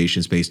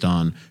expectations based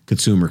on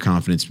consumer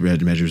confidence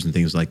measures and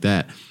things like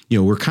that, you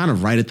know, we're kind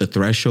of right at the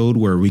threshold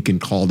where we can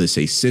call this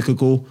a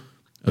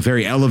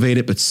very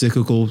elevated but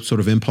cyclical sort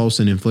of impulse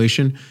in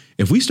inflation.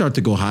 If we start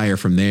to go higher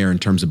from there in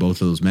terms of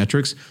both of those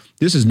metrics,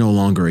 this is no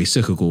longer a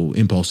cyclical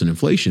impulse in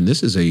inflation.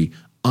 This is a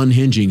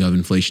unhinging of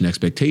inflation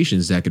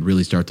expectations that could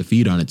really start to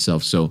feed on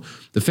itself. So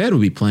the Fed will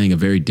be playing a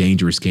very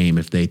dangerous game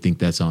if they think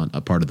that's on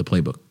a part of the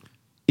playbook.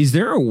 Is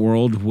there a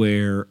world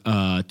where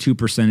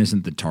 2%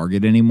 isn't the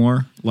target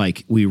anymore?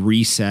 Like we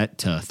reset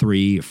to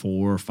 3 or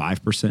 4 or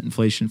 5%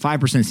 inflation?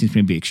 5% seems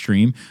to be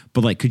extreme,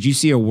 but like, could you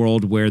see a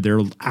world where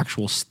their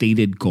actual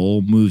stated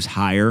goal moves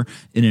higher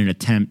in an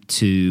attempt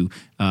to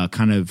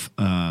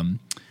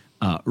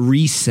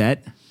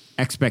reset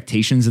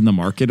expectations in the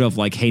market of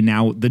like, hey,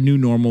 now the new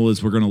normal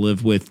is we're going to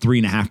live with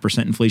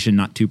 3.5% inflation,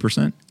 not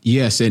 2%?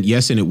 Yes, and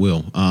it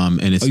will.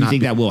 And it's you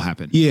think that will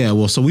happen? Yeah.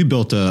 Well, so we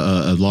built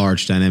a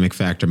large dynamic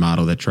factor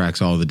model that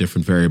tracks all the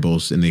different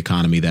variables in the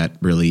economy that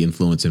really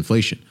influence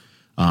inflation.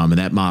 And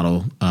that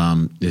model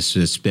is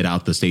to spit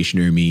out the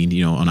stationary mean,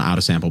 you know, on an out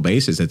of sample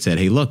basis that said,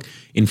 hey, look,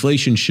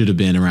 inflation should have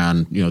been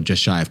around, you know,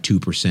 just shy of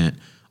 2%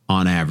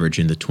 on average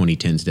in the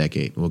 2010s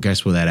decade. Well,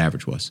 guess what that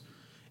average was?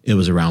 It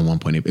was around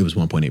 1.8. It was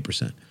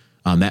 1.8%.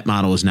 That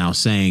model is now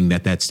saying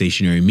that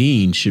stationary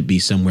mean should be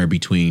somewhere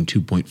between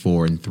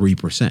 2.4 and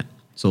 3%.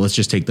 So let's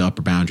just take the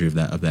upper boundary of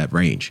that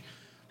range.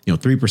 You know,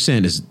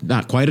 3% is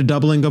not quite a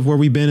doubling of where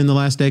we've been in the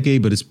last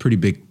decade, but it's pretty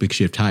big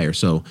shift higher.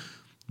 So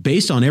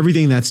based on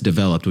everything that's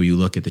developed, where you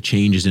look at the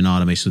changes in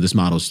automation, so this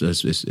model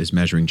is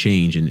measuring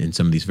change in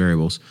some of these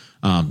variables.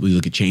 We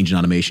look at change in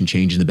automation,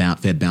 change in the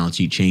Fed balance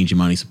sheet, change in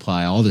money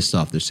supply, all this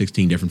stuff. There's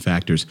 16 different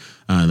factors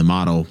in the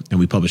model, and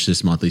we publish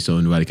this monthly, so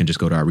anybody can just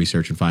go to our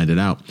research and find it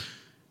out.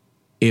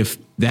 If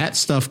that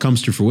stuff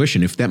comes to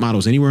fruition, if that model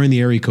is anywhere in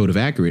the area code of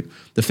accurate,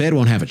 the Fed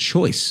won't have a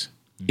choice.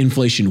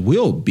 Inflation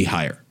will be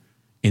higher.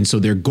 And so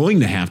they're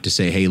going to have to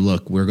say, hey,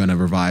 look, we're going to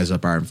revise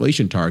up our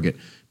inflation target,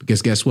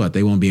 because guess what?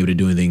 They won't be able to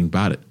do anything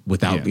about it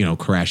without, you know,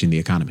 crashing the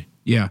economy.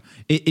 Yeah.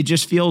 It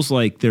just feels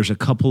like there's a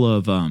couple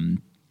of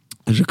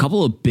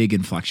big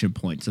inflection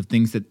points of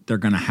things that they're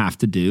going to have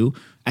to do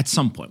at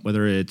some point,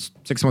 whether it's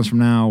 6 months from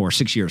now or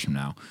 6 years from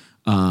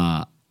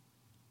now.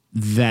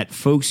 That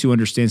folks who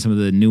understand some of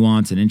the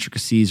nuance and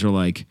intricacies are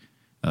like,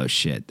 oh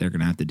shit, they're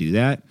going to have to do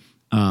that.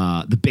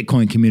 The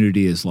Bitcoin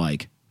community is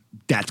like,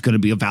 that's going to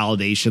be a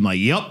validation. Like,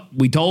 yep,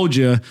 we told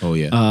you. Oh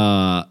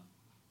yeah.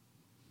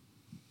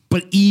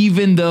 But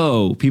even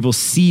though people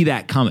see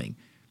that coming,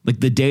 like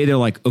the day they're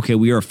like, okay,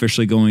 we are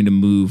officially going to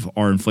move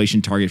our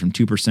inflation target from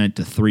 2%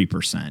 to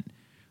 3%,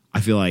 I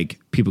feel like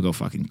people go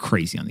fucking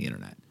crazy on the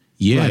internet.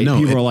 Yeah, right? no.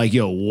 People are like,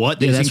 yo,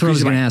 what? Yeah, that's what I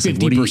was going to ask.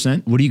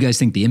 50%? What do you guys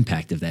think the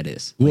impact of that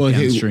is? Well, like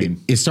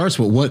downstream? it starts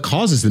with what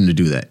causes them to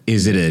do that.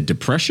 Is it a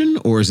depression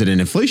or is it an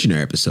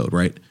inflationary episode,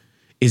 right?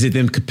 Is it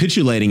them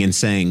capitulating and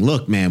saying,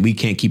 look, man, we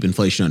can't keep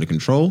inflation under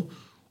control?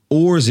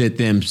 Or is it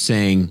them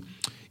saying,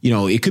 you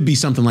know, it could be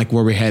something like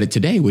where we're headed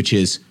today, which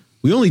is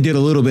we only did a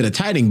little bit of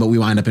tightening, but we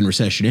wind up in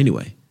recession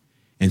anyway.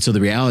 And so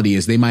the reality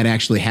is they might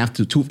actually have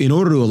to in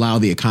order to allow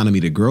the economy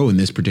to grow in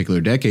this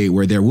particular decade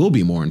where there will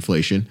be more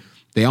inflation,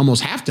 they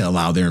almost have to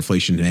allow their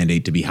inflation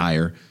mandate to be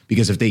higher,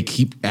 because if they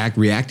keep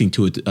reacting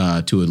to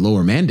a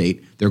lower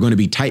mandate, they're going to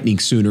be tightening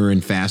sooner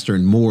and faster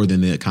and more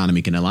than the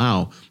economy can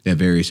allow at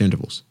various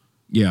intervals.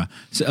 Yeah.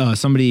 So,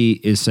 somebody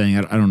is saying,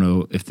 I don't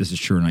know if this is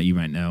true or not, you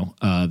might know,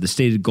 the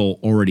stated goal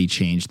already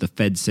changed. The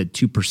Fed said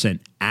 2%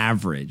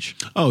 average.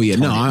 Oh, yeah.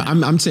 No,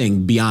 I'm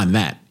saying beyond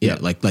that. Yeah.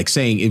 Like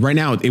saying right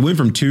now it went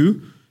from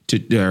 2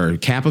 to or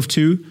cap of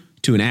 2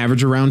 to an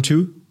average around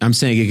 2. I'm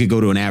saying it could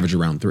go to an average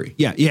around 3.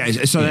 Yeah.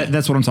 So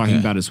that's what I'm talking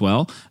about as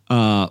well.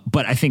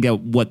 But I think that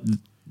what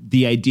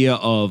the idea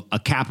of a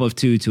cap of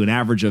 2 to an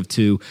average of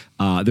 2,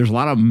 there's a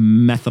lot of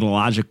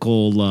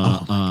methodological.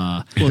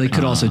 Well, they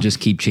could also just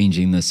keep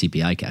changing the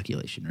CPI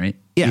calculation, right?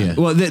 Yeah.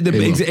 Well,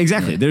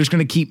 exactly. Yeah. They're just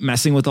going to keep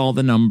messing with all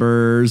the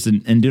numbers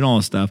and doing all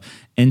this stuff.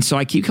 And so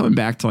I keep coming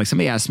back to, like,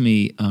 somebody asked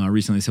me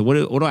recently, so what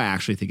do I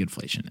actually think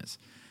inflation is?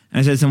 And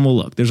I said to them, well,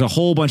 look, there's a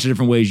whole bunch of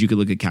different ways you could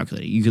look at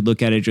calculating. You could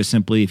look at it just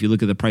simply, if you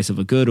look at the price of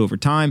a good over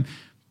time,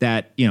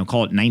 that, you know,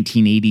 call it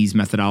 1980s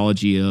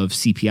methodology of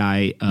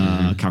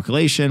CPI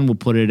calculation, we'll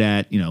put it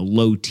at, you know,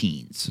 low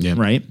teens,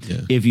 right?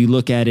 Yeah. If you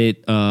look at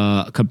it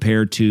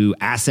compared to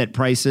asset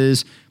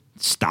prices,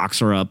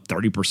 stocks are up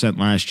 30%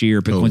 last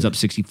year, Bitcoin's up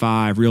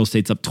 65, real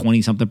estate's up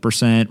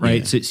 20-something%, right?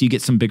 Yeah. So you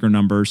get some bigger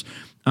numbers.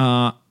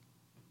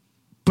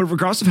 But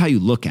regardless of how you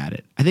look at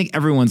it, I think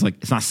everyone's like,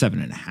 it's not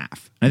 7.5.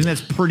 I think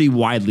that's pretty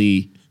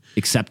widely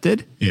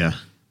accepted. Yeah.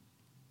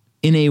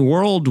 In a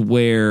world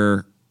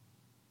where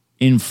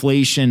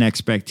inflation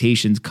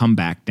expectations come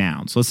back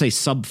down, so let's say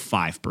sub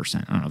 5%,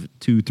 I don't know if it's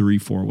 2, 3,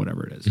 4,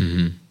 whatever it is.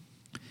 Mm-hmm.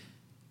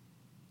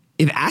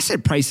 If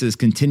asset prices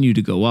continue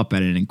to go up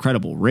at an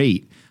incredible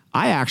rate,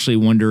 I actually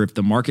wonder if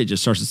the market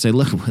just starts to say,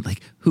 look,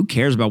 like, who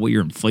cares about what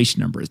your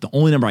inflation number is? The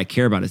only number I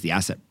care about is the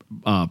asset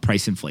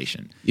price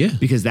inflation. Yeah.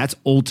 Because that's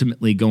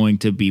ultimately going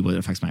to be what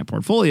affects my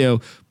portfolio.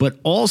 But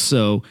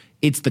also,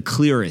 it's the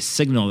clearest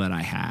signal that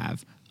I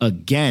have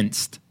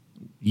against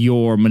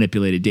your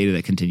manipulated data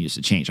that continues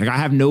to change. Like, I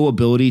have no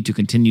ability to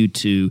continue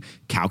to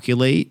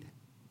calculate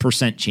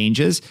percent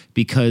changes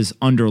because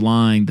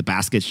underlying the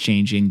basket's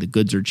changing, the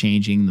goods are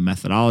changing, the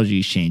methodology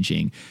is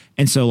changing.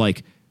 And so,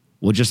 like,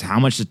 well, just how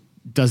much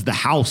does the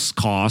house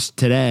cost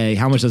today?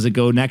 How much does it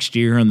go next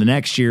year and the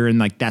next year? And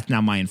like, that's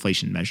now my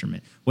inflation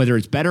measurement. Whether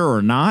it's better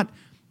or not,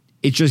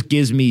 it just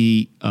gives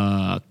me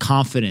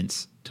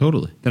confidence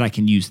Totally. that I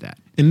can use that.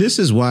 And this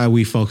is why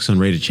we focus on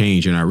rate of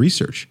change in our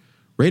research.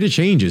 Rate of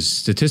change is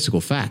statistical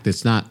fact.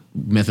 It's not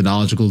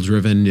methodological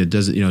driven. It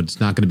doesn't, it's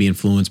not going to be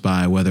influenced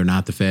by whether or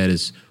not the Fed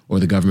is or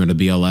the government or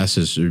BLS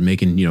is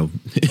making,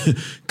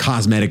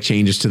 cosmetic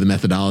changes to the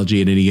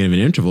methodology at any given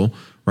interval,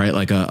 right?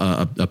 Like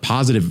a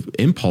positive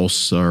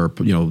impulse or,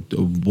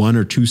 1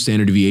 or 2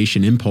 standard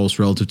deviation impulse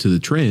relative to the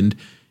trend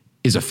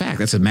is a fact.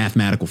 That's a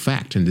mathematical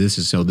fact. And this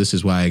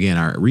is why, again,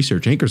 our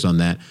research anchors on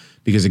that,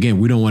 because again,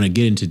 we don't want to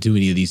get into too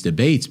many of these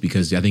debates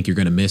because I think you're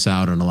going to miss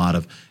out on a lot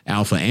of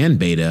alpha and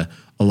beta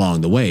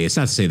along the way. It's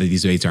not to say that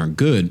these debates aren't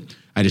good.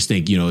 I just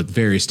think, at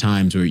various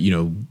times where, I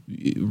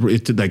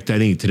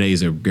think today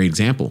is a great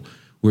example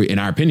where, in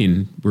our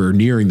opinion, we're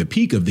nearing the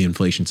peak of the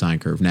inflation sine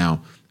curve.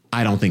 Now,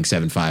 I don't think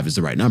 7.5 is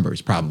the right number.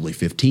 It's probably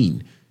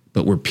 15,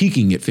 but we're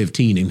peaking at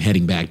 15 and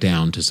heading back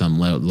down to some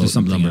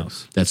number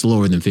else that's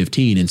lower than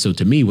 15. And so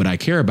to me, what I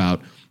care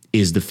about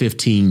is the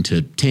 15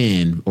 to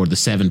 10 or the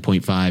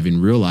 7.5 in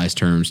realized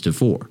terms to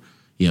 4.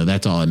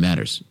 That's all that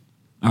matters.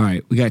 All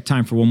right. We got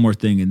time for one more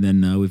thing. And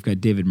then we've got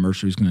David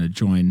Mercer who's going to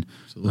join.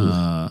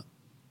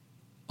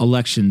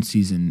 Election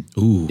season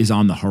is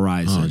on the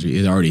horizon. Oh, gee,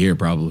 it's already here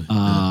probably.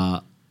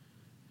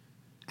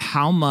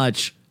 How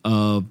much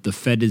of the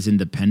Fed is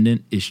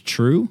independent is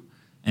true,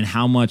 and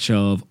how much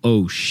of,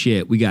 oh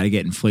shit, we got to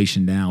get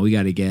inflation down, we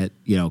got to get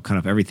kind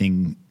of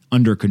everything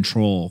under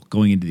control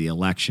going into the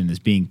election is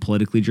being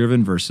politically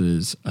driven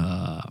versus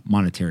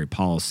monetary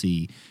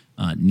policy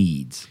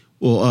needs?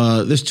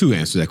 Well, there's 2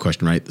 answers to that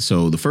question, right?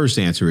 So the first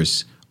answer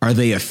is, are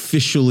they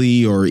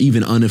officially or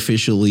even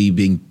unofficially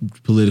being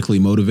politically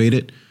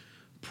motivated?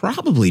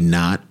 Probably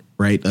not.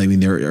 Right. I mean,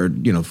 there are,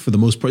 for the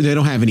most part, they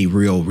don't have any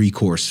real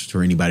recourse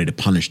for anybody to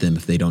punish them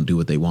if they don't do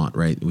what they want.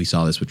 Right. We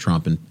saw this with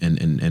Trump and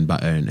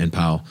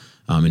Powell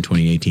in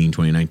 2018,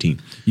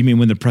 2019. You mean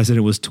when the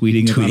president was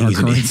tweeting about our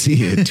currency?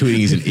 Tweeting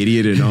he's an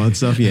idiot and all that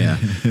stuff. Yeah.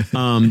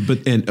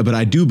 But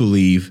I do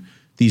believe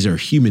these are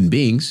human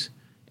beings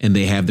and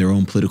they have their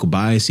own political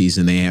biases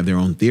and they have their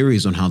own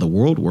theories on how the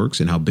world works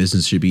and how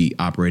business should be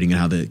operating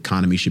and how the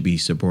economy should be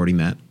supporting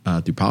that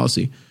through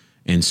policy.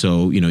 And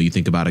so, you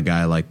think about a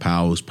guy like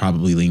Powell who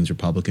probably leans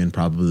Republican,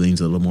 probably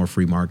leans a little more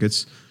free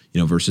markets,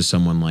 versus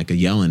someone like a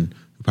Yellen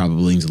who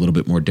probably leans a little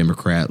bit more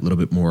Democrat, a little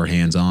bit more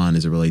hands-on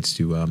as it relates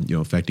to,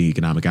 affecting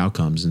economic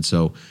outcomes. And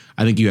so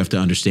I think you have to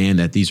understand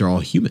that these are all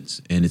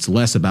humans and it's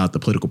less about the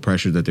political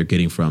pressure that they're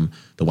getting from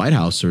the White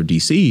House or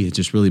DC. It's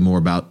just really more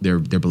about their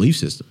belief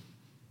system.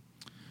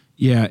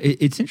 Yeah,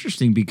 it's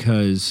interesting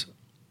because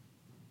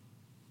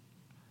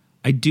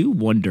I do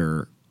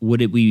wonder,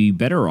 would it be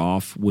better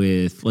off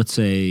with, let's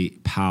say,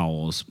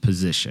 Powell's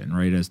position,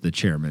 right, as the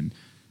chairman,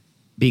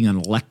 being an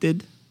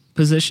elected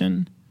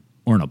position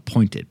or an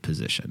appointed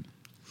position?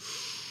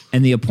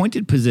 And the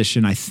appointed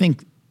position, I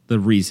think the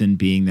reason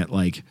being that,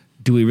 like,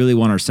 do we really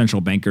want our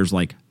central bankers,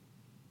 like,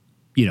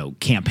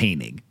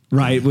 campaigning,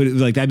 right?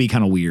 Like, that'd be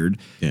kind of weird.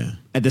 Yeah.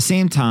 At the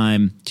same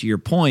time, to your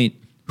point,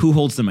 who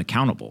holds them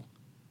accountable?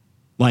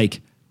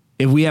 Like,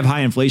 if we have high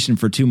inflation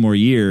for 2 more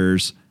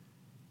years,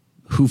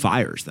 who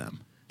fires them?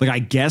 Like, I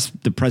guess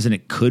the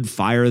president could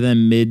fire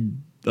them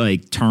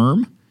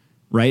mid-term,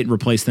 right?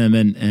 Replace them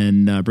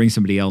and bring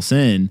somebody else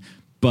in.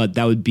 But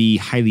that would be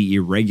highly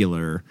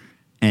irregular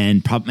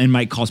and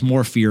might cause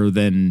more fear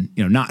than,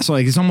 not. So,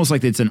 like, it's almost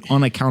like it's an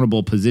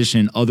unaccountable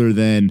position other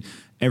than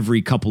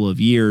every couple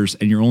of years,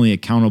 and you're only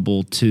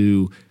accountable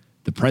to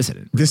the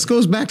president. This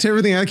goes back to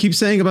everything I keep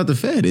saying about the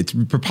Fed. It's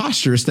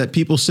preposterous that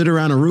people sit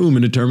around a room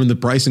and determine the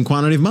price and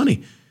quantity of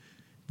money.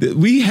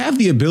 We have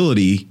the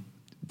ability,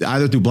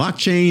 either through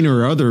blockchain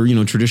or other,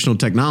 traditional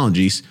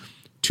technologies,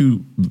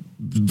 to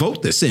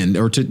vote this in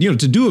or to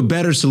do a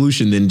better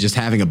solution than just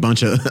having a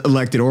bunch of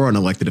elected or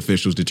unelected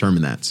officials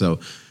determine that. So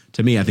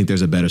to me, I think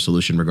there's a better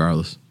solution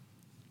regardless.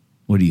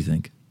 What do you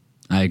think?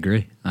 I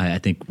agree. I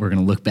think we're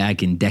going to look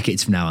back in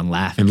decades from now and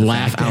laugh. Out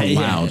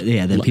loud.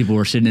 Yeah, that people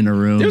were sitting in a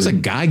room. There's a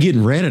guy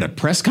getting read at a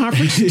press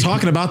conference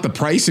talking about the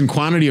price and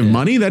quantity of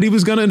money that he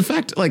was going to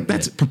infect. Like,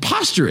 that's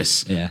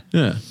preposterous. Yeah.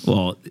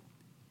 Well,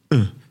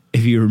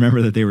 if you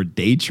remember that they were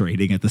day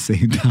trading at the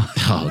same time.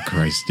 Oh,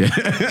 Christ.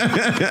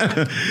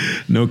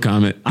 No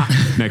comment.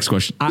 Next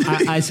question.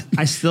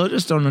 I still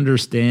just don't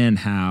understand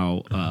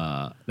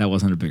how that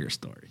wasn't a bigger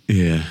story.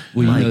 Yeah.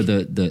 Well, you know,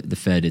 the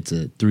Fed, it's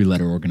a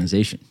 3-letter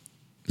organization.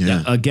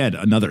 Yeah. Again,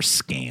 another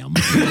scam.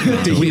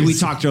 we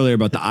talked earlier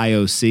about the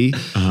IOC,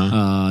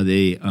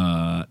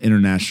 the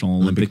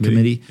International Olympic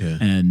Committee, Yeah.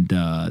 and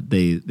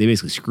they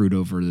basically screwed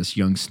over this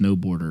young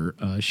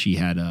snowboarder. She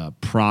had a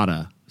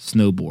Prada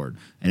snowboard,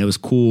 and it was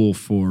cool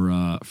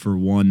for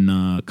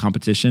one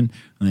competition,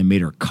 and they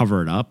made her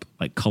cover it up,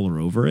 like color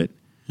over it,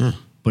 but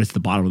it's the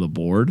bottom of the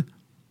board,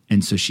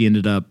 and so she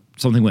ended up,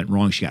 something went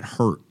wrong, she got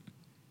hurt.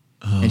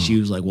 And she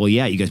was like, well,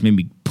 yeah, you guys made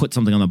me put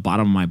something on the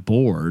bottom of my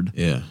board,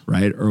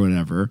 right, or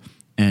whatever.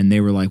 And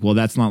they were like, well,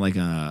 that's not like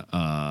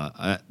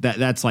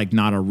that's like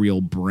not a real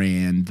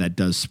brand that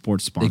does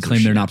sports sponsorship. They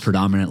claim they're not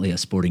predominantly a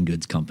sporting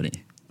goods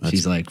company.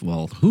 She's like,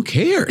 well, who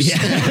cares?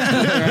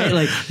 Yeah. Right?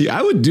 Like, yeah,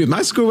 I would do.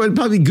 My school would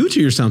probably be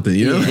Gucci or something,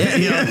 you know?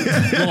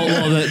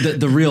 well,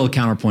 the real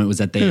counterpoint was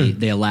that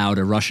they allowed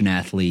a Russian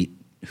athlete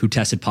who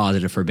tested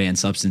positive for a banned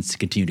substance to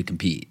continue to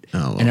compete. Oh,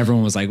 well. And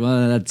everyone was like,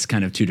 well, that's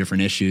kind of two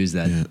different issues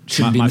that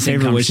shouldn't be in My the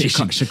same favorite was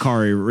conversation.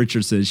 Sha'Carri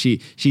Richardson. She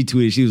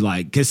tweeted, she was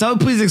like, can someone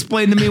please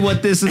explain to me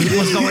what's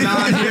going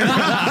on here?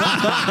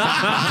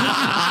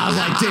 I was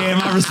like,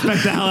 damn, I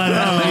respect the hell out of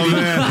that lady.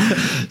 Man.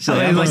 So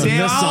I was like,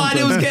 damn, all I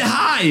did was get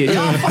high.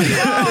 Y'all fucking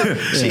know.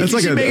 She's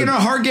like making her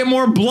heart get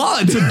more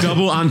blood. It's a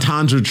double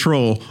entendre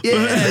troll.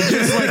 Yeah,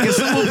 just like, can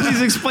someone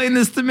please explain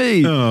this to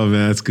me? Oh,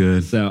 man, that's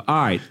good. So, all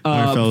right.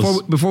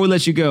 fellas. Before we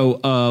let you go,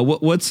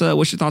 what's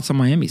your thoughts on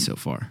Miami so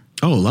far?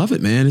 Oh, love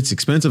it, man. It's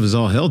expensive as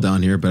all hell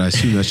down here, but I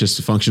assume that's just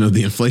a function of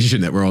the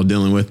inflation that we're all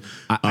dealing with.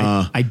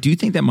 I do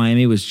think that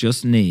Miami was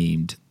just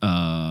named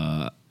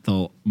the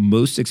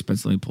most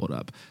expensive. Let me pull it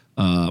up.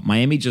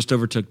 Miami just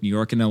overtook New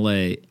York and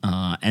LA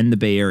and the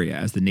Bay Area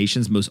as the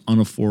nation's most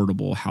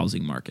unaffordable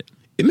housing market.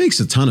 It makes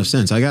a ton of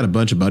sense. I got a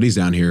bunch of buddies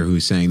down here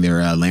who's saying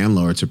their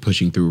landlords are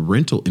pushing through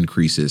rental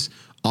increases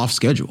off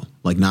schedule,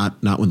 like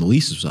not when the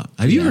lease was up.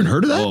 Have you even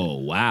heard of that? Oh,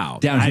 wow.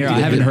 Down here, I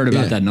haven't heard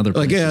about that in other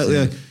places.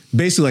 Like,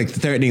 basically, like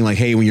threatening, like,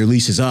 hey, when your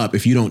lease is up,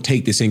 if you don't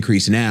take this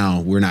increase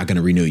now, we're not going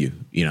to renew you.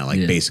 You know,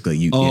 like basically,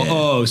 you.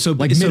 So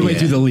like midway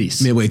through the lease.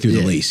 Midway through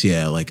the lease,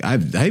 yeah. Like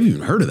I've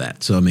even heard of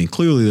that. So I mean,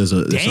 clearly there's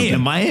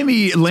Damn,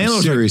 Miami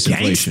landlords are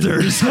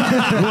gangsters.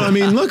 Well, I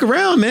mean, look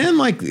around, man.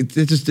 Like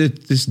this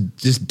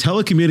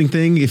telecommuting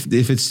thing.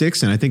 If it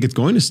sticks, and I think it's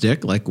going to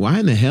stick, like why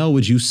in the hell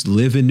would you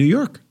live in New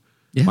York?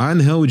 Yeah. Why in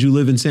the hell would you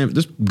live in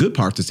There's good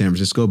parts of San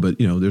Francisco, but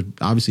you know, there's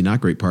obviously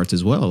not great parts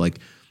as well. Like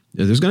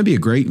there's going to be a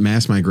great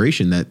mass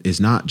migration that is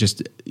not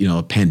just, you know,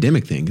 a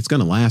pandemic thing. It's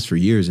going to last for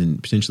years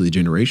and potentially a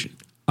generation.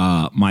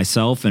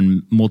 Myself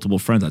and multiple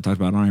friends I talked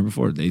about on here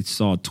before, they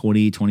saw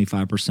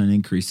 20-25%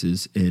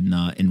 increases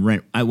in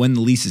rent when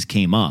the leases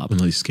came up.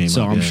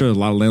 So I'm sure a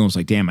lot of landlords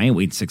like, damn, I ain't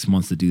waiting 6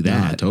 months to do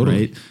that. Yeah,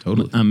 totally, right?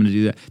 totally. I'm going to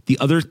do that. The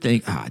other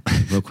thing,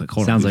 real quick,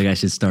 hold on. Sounds like I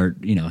should start,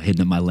 hitting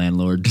up my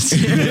landlord.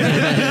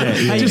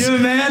 How you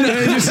doing, man?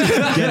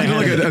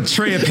 Like a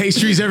tray of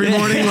pastries every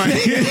morning.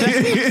 Like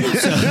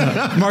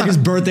Marcus'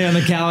 birthday on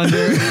the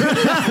calendar.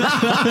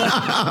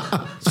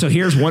 So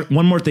here's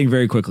one more thing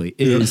very quickly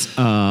is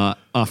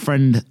a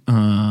friend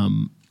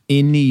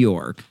in New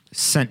York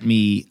sent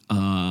me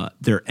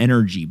their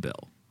energy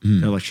bill,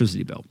 their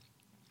electricity bill.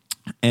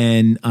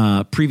 And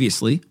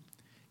previously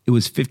it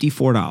was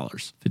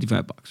 $54,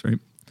 $55, right?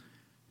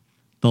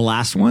 The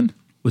last one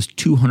was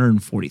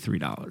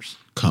 $243.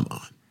 Come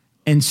on.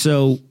 And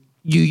so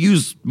you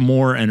use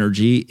more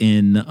energy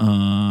in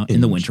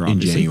the winter,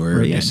 obviously. In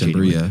January, right?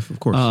 December, yeah, of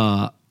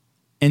course.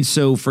 And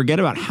so forget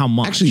about how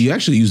much. Actually, you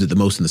actually use it the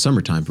most in the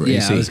summertime for AC.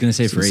 Yeah, I was going to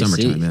say for AC.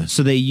 Summertime, yeah.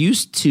 So they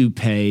used to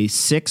pay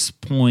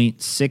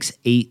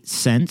 6.68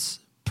 cents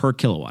per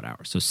kilowatt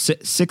hour. So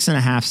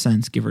 6.5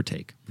 cents, give or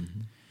take.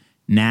 Mm-hmm.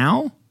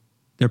 Now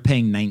they're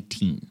paying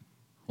 19.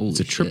 It's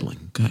a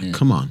tripling. God,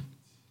 come on.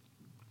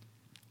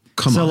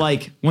 So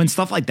like when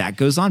stuff like that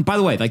goes on, by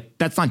the way, like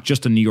that's not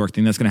just a New York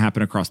thing. That's going to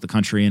happen across the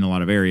country in a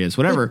lot of areas,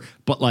 whatever.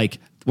 But like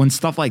when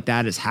stuff like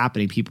that is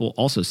happening, people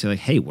also say like,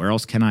 hey, where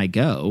else can I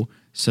go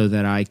so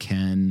that I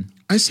can...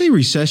 I say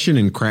recession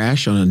and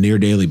crash on a near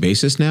daily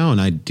basis now,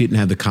 and I didn't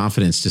have the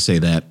confidence to say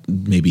that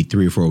maybe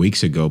 3 or 4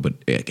 weeks ago, but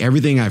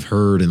everything I've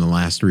heard in the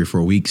last 3 or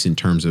 4 weeks in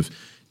terms of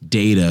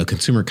data,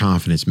 consumer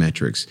confidence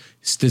metrics,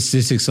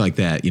 statistics like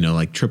that,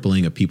 like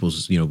tripling of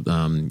people's,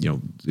 utilities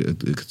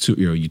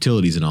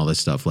and all this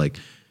stuff. Like,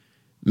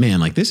 man,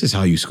 like this is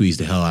how you squeeze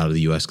the hell out of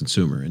the U.S.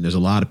 consumer. And there's a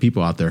lot of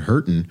people out there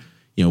hurting.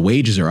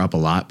 Wages are up a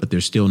lot, but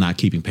they're still not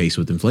keeping pace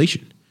with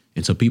inflation.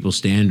 And so people's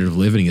standard of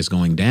living is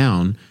going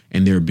down,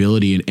 and their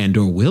ability and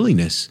or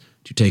willingness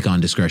to take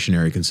on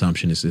discretionary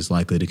consumption is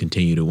likely to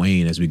continue to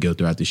wane as we go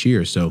throughout this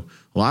year. So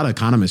a lot of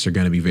economists are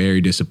going to be very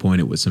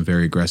disappointed with some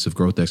very aggressive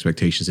growth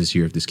expectations this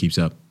year if this keeps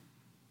up.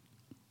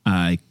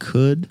 I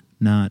could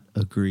not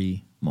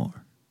agree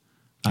more.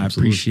 I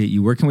appreciate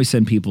you. Where can we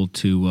send people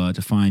to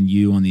find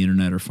you on the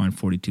internet or find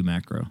 42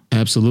 Macro?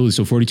 Absolutely.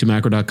 So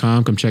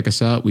 42macro.com. Come check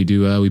us out. We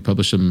do. We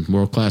publish some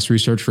world-class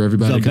research for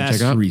everybody to come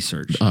check out.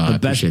 Research. The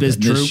best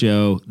business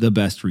show, the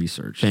best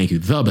research. Thank you.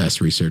 The best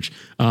research.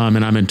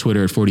 And I'm on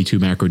Twitter at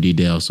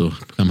 42macrodale. So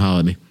come holler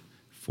at me.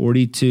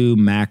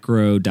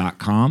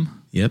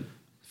 42macro.com. Yep.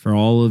 For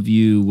all of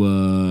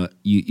you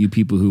you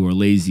people who are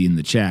lazy in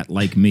the chat,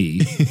 like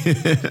me,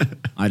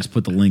 I just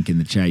put the link in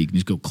the chat. You can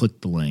just go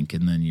click the link,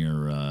 and then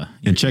you're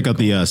and check out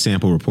the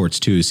sample reports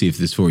too. See if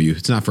this is for you.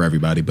 It's not for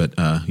everybody, but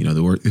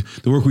the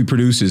work we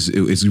produce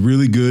is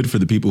really good for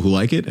the people who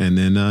like it. And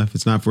then if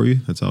it's not for you,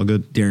 that's all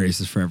good. Darius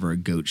is forever a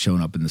goat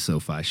showing up in the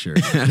SoFi shirt.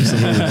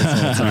 Absolutely.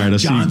 That's all right.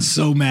 John's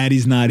so mad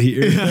he's not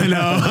here. I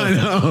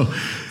know.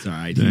 It's all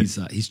right.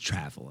 He's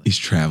traveling. He's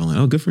traveling.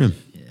 Oh, good for him.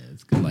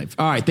 Good life.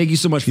 All right. Thank you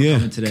so much for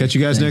coming today. Catch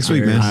you guys next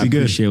week, man. I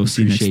appreciate it. We'll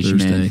see you next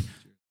Thursday.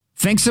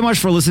 Thanks so much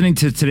for listening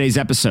to today's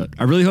episode.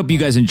 I really hope you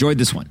guys enjoyed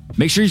this one.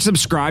 Make sure you're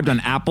subscribed on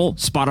Apple,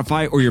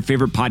 Spotify, or your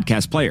favorite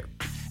podcast player.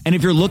 And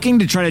if you're looking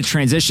to try to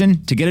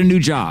transition to get a new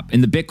job in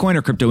the Bitcoin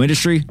or crypto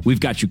industry, we've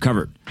got you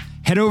covered.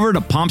 Head over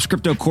to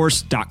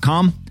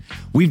pompscryptocourse.com.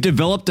 We've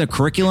developed a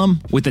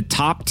curriculum with the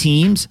top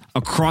teams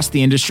across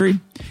the industry.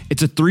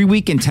 It's a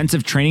 3-week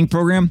intensive training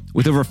program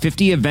with over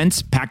 50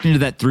 events packed into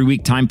that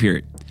 3-week time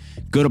period.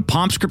 Go to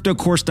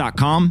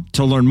pompscryptocourse.com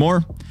to learn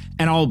more,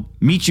 and I'll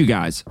meet you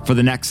guys for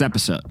the next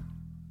episode.